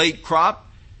beginning of the late crop.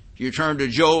 You turn to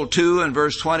Joel 2 and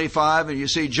verse 25, and you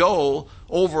see Joel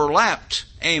overlapped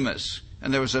Amos.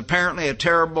 And there was apparently a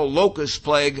terrible locust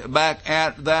plague back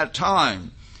at that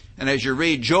time. And as you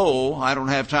read Joel, I don't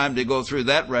have time to go through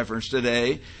that reference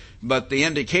today, but the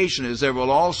indication is there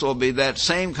will also be that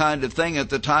same kind of thing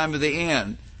at the time of the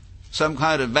end. Some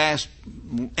kind of vast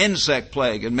insect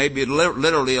plague, and maybe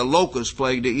literally a locust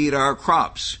plague to eat our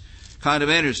crops. Kind of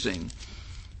interesting.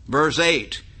 Verse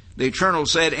 8, the Eternal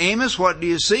said, Amos, what do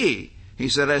you see? He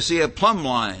said, I see a plumb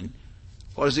line.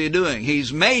 What is he doing?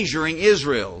 He's measuring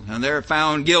Israel, and they're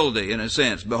found guilty in a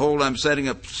sense. Behold, I'm setting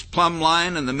a plumb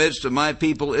line in the midst of my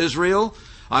people Israel.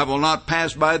 I will not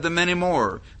pass by them any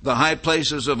more. The high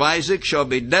places of Isaac shall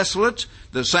be desolate.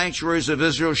 The sanctuaries of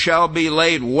Israel shall be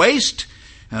laid waste.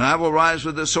 And I will rise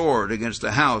with the sword against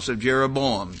the house of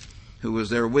Jeroboam, who was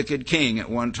their wicked king at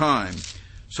one time.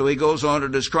 So he goes on to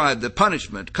describe the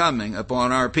punishment coming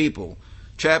upon our people.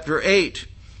 Chapter 8,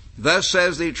 thus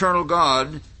says the eternal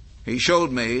God, he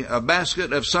showed me a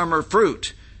basket of summer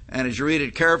fruit. And as you read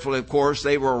it carefully, of course,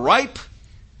 they were ripe.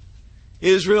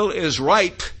 Israel is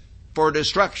ripe for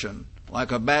destruction.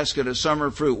 like a basket of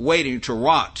summer fruit waiting to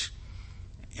rot.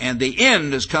 And the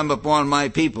end has come upon my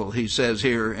people, he says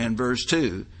here in verse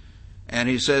 2. And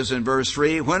he says in verse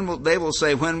 3, they will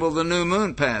say, when will the new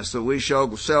moon pass, that we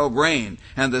shall sell grain,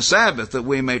 and the Sabbath, that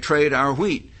we may trade our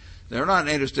wheat? They're not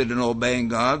interested in obeying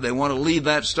God. They want to leave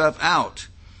that stuff out.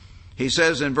 He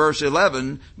says in verse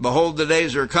 11, behold, the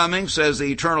days are coming, says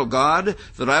the eternal God,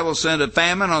 that I will send a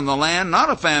famine on the land, not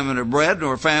a famine of bread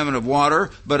nor a famine of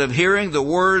water, but of hearing the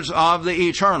words of the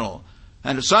eternal.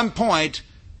 And at some point,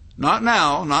 not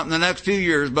now, not in the next few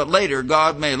years, but later,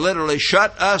 God may literally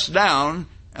shut us down,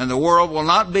 and the world will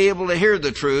not be able to hear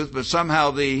the truth, but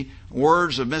somehow the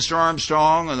words of Mr.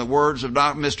 Armstrong and the words of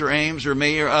Mr. Ames or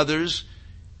me or others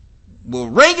will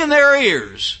ring in their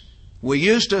ears. We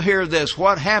used to hear this.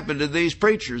 What happened to these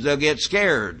preachers? They'll get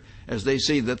scared as they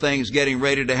see the things getting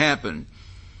ready to happen.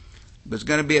 But it's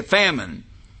going to be a famine,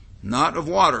 not of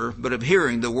water, but of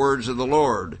hearing the words of the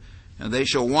Lord. And they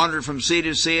shall wander from sea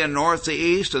to sea and north to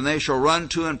east, and they shall run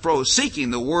to and fro,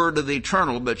 seeking the word of the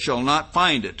eternal, but shall not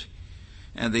find it.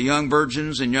 And the young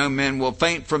virgins and young men will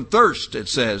faint from thirst, it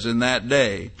says, in that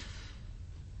day.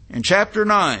 In chapter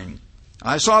 9,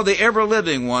 I saw the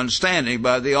ever-living one standing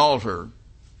by the altar.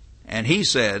 And he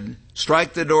said,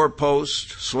 strike the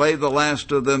doorpost, slay the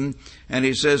last of them. And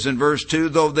he says in verse 2,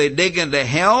 though they dig into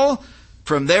hell,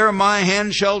 from there my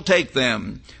hand shall take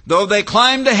them. Though they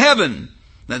climb to heaven,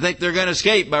 they think they're going to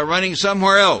escape by running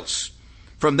somewhere else,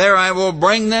 from there I will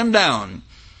bring them down.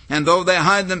 And though they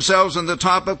hide themselves on the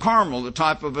top of Carmel, the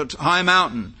top of a high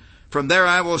mountain, from there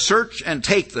I will search and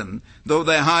take them. Though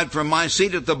they hide from my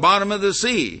seat at the bottom of the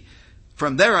sea,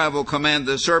 from there I will command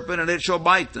the serpent, and it shall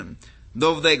bite them.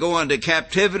 Though they go into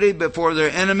captivity before their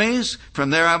enemies, from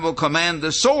there I will command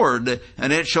the sword,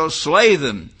 and it shall slay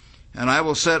them. And I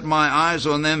will set my eyes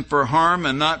on them for harm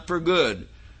and not for good.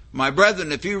 My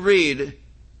brethren, if you read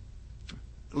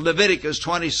Leviticus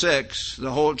 26,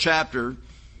 the whole chapter,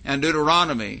 and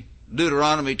Deuteronomy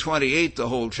 28, the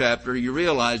whole chapter, you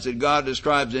realize that God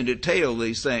describes in detail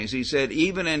these things. He said,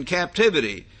 even in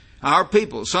captivity, our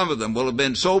people, some of them, will have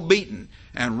been so beaten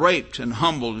and raped and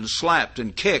humbled and slapped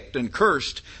and kicked and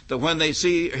cursed that when they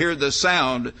hear the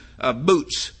sound of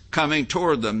boots coming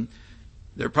toward them,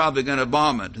 they're probably going to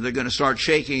vomit. They're going to start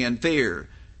shaking in fear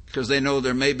because they know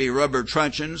there may be rubber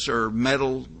truncheons or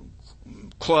metal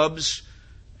clubs,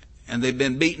 and they've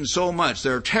been beaten so much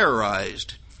they're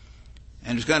terrorized.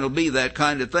 And it's going to be that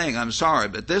kind of thing. I'm sorry,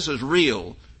 but this is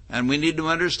real, and we need to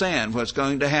understand what's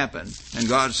going to happen. And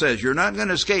God says, you're not going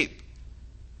to escape.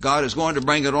 God is going to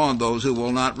bring it on those who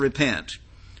will not repent.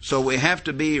 So we have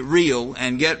to be real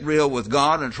and get real with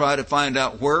God and try to find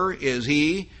out where is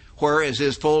He, where is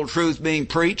His full truth being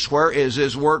preached, where is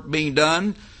His work being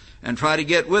done, and try to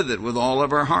get with it with all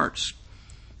of our hearts.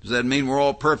 Does that mean we're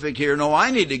all perfect here? No,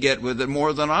 I need to get with it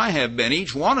more than I have been.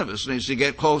 Each one of us needs to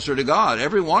get closer to God,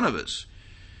 every one of us.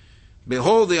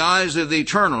 Behold, the eyes of the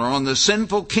eternal are on the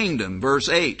sinful kingdom, verse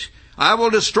 8. I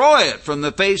will destroy it from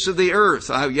the face of the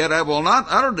earth, yet I will not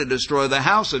utterly destroy the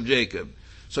house of Jacob.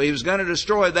 So He was going to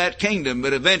destroy that kingdom,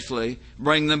 but eventually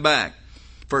bring them back.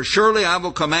 For surely I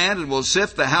will command and will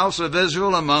sift the house of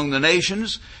Israel among the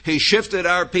nations. He shifted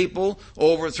our people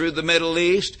over through the Middle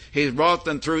East. He's brought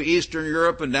them through Eastern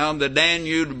Europe and down the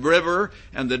Danube River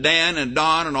and the Dan and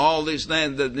Don and all these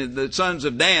things. The sons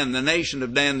of Dan, the nation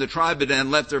of Dan, the tribe of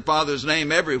Dan left their father's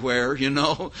name everywhere,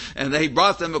 and they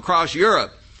brought them across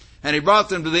Europe. And He brought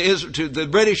them to the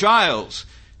British Isles,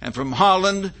 and from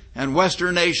Holland and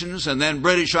Western nations, and then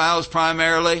British Isles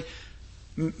primarily.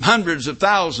 Hundreds of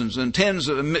thousands and tens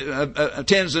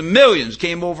of millions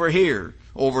came over here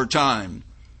over time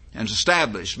and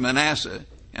established Manasseh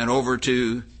and over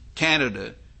to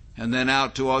Canada and then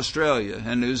out to Australia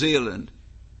and New Zealand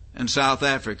and South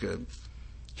Africa.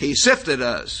 He sifted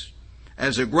us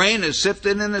as a grain is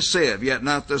sifted in a sieve, yet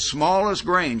not the smallest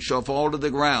grain shall fall to the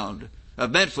ground.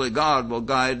 Eventually God will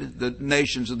guide the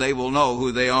nations and they will know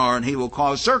who they are, and He will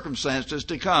cause circumstances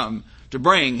to come to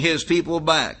bring His people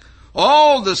back.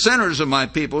 All the sinners of my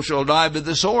people shall die by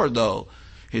the sword, though.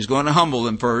 He's going to humble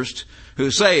them first,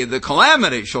 who say, the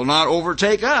calamity shall not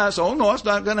overtake us. Oh, no, it's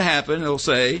not going to happen, he'll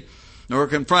say, nor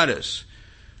confront us.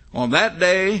 On that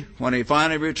day, when He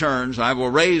finally returns, I will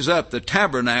raise up the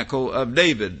tabernacle of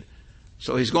David.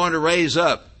 So He's going to raise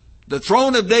up the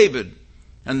throne of David,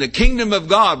 and the kingdom of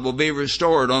God will be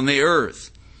restored on the earth,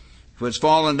 for it's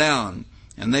fallen down.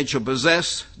 And they shall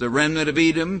possess the remnant of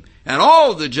Edom and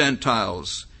all the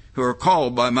Gentiles who are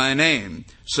called by my name,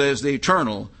 says the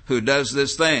Eternal, who does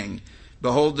this thing.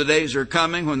 Behold, the days are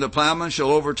coming when the plowman shall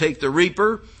overtake the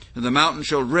reaper, and the mountain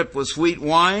shall drip with sweet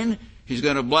wine. He's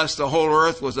going to bless the whole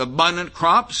earth with abundant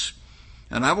crops.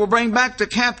 And I will bring back the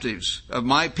captives of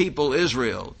my people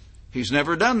Israel. He's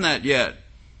never done that yet.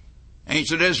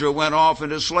 Ancient Israel went off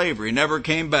into slavery, never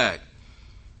came back.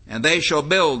 And they shall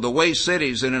build the waste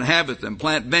cities and inhabit them,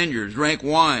 plant vineyards, drink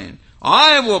wine.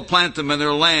 I will plant them in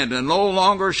their land, and no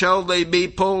longer shall they be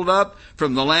pulled up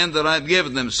from the land that I've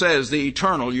given them, says the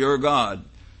eternal your God.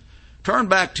 Turn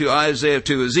back to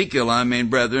Ezekiel,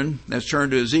 brethren. Let's turn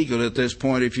to Ezekiel at this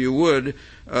point, if you would,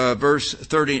 verse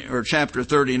 30, or chapter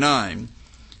 39.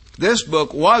 This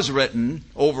book was written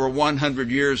over 100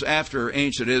 years after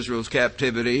ancient Israel's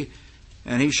captivity,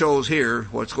 and he shows here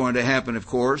what's going to happen, of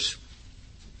course.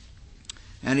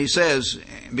 And he says,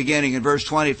 beginning in verse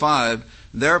 25,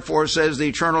 therefore says the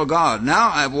eternal God, now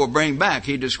I will bring back,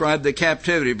 he described the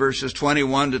captivity, verses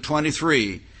 21 to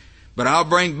 23, but I'll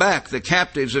bring back the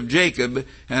captives of Jacob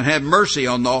and have mercy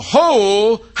on the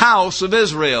whole house of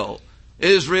Israel,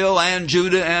 Israel and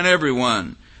Judah and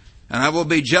everyone. And I will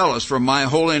be jealous for my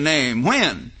holy name.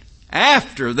 When?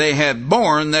 After they have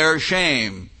borne their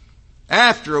shame.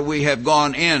 After we have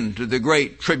gone into the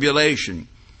great tribulation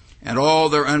and all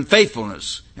their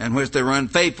unfaithfulness, and which they were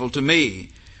unfaithful to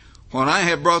me. When I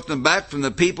have brought them back from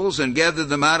the peoples and gathered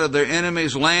them out of their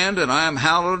enemies' land, and I am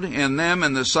hallowed in them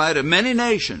in the sight of many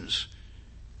nations.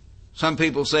 Some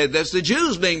people say that's the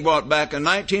Jews being brought back in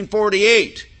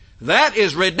 1948. That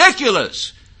is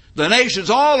ridiculous. The nations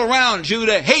all around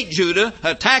Judah hate Judah,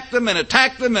 attack them and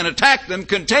attack them and attack them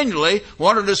continually,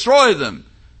 want to destroy them.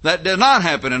 That did not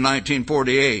happen in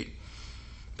 1948.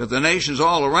 But the nations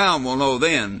all around will know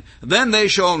then. Then they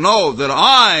shall know that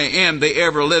I am the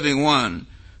ever-living one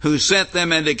who sent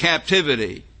them into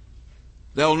captivity.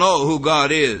 They'll know who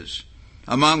God is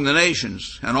among the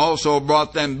nations, and also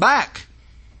brought them back.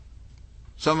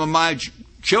 Some of my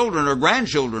children or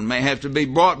grandchildren may have to be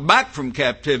brought back from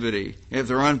captivity if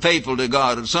they're unfaithful to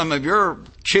God. And some of your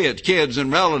kids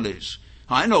and relatives,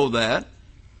 I know that.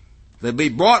 They'll be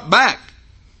brought back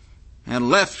and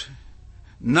left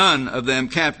none of them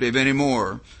captive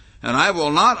anymore. And I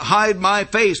will not hide my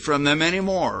face from them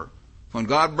anymore. When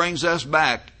God brings us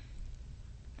back,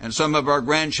 and some of our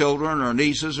grandchildren or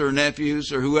nieces or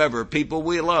nephews or whoever, people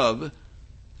we love,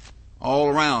 all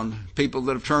around, people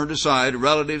that have turned aside,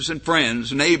 relatives and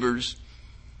friends, neighbors,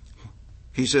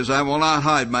 he says, I will not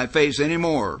hide my face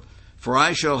anymore, for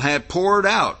I shall have poured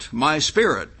out my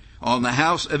spirit on the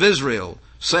house of Israel,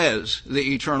 says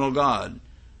the eternal God.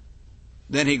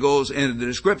 Then he goes into the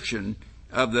description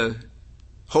of the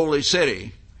holy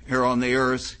city here on the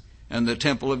earth and the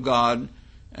temple of God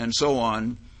and so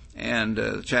on,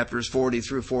 and chapters 40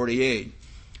 through 48.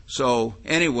 So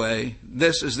anyway,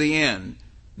 this is the end.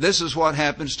 This is what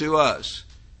happens to us.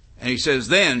 And he says,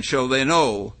 then shall they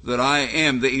know that I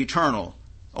am the eternal,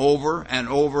 over and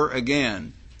over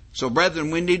again. So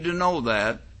brethren, we need to know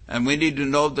that, and we need to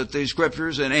know that these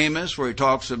scriptures in Amos, where he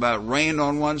talks about rain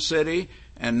on one city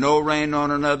and no rain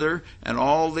on another, and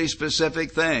all these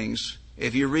specific things,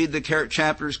 if you read the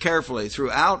chapters carefully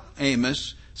throughout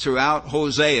Amos, throughout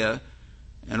Hosea,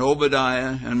 and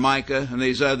Obadiah, and Micah, and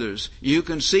these others, you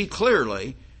can see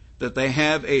clearly that they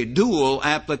have a dual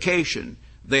application.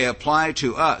 They apply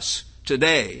to us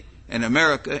today in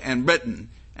America and Britain,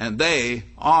 and they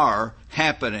are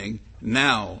happening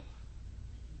now.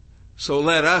 So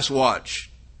let us watch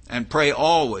and pray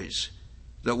always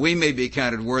that we may be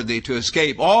counted worthy to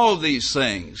escape all these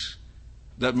things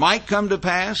that might come to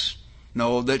pass,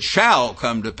 no, that shall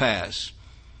come to pass.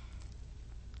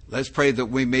 Let's pray that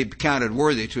we may be counted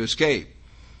worthy to escape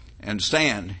and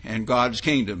stand in God's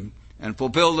kingdom and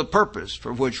fulfill the purpose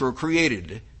for which we're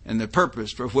created and the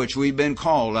purpose for which we've been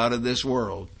called out of this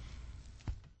world.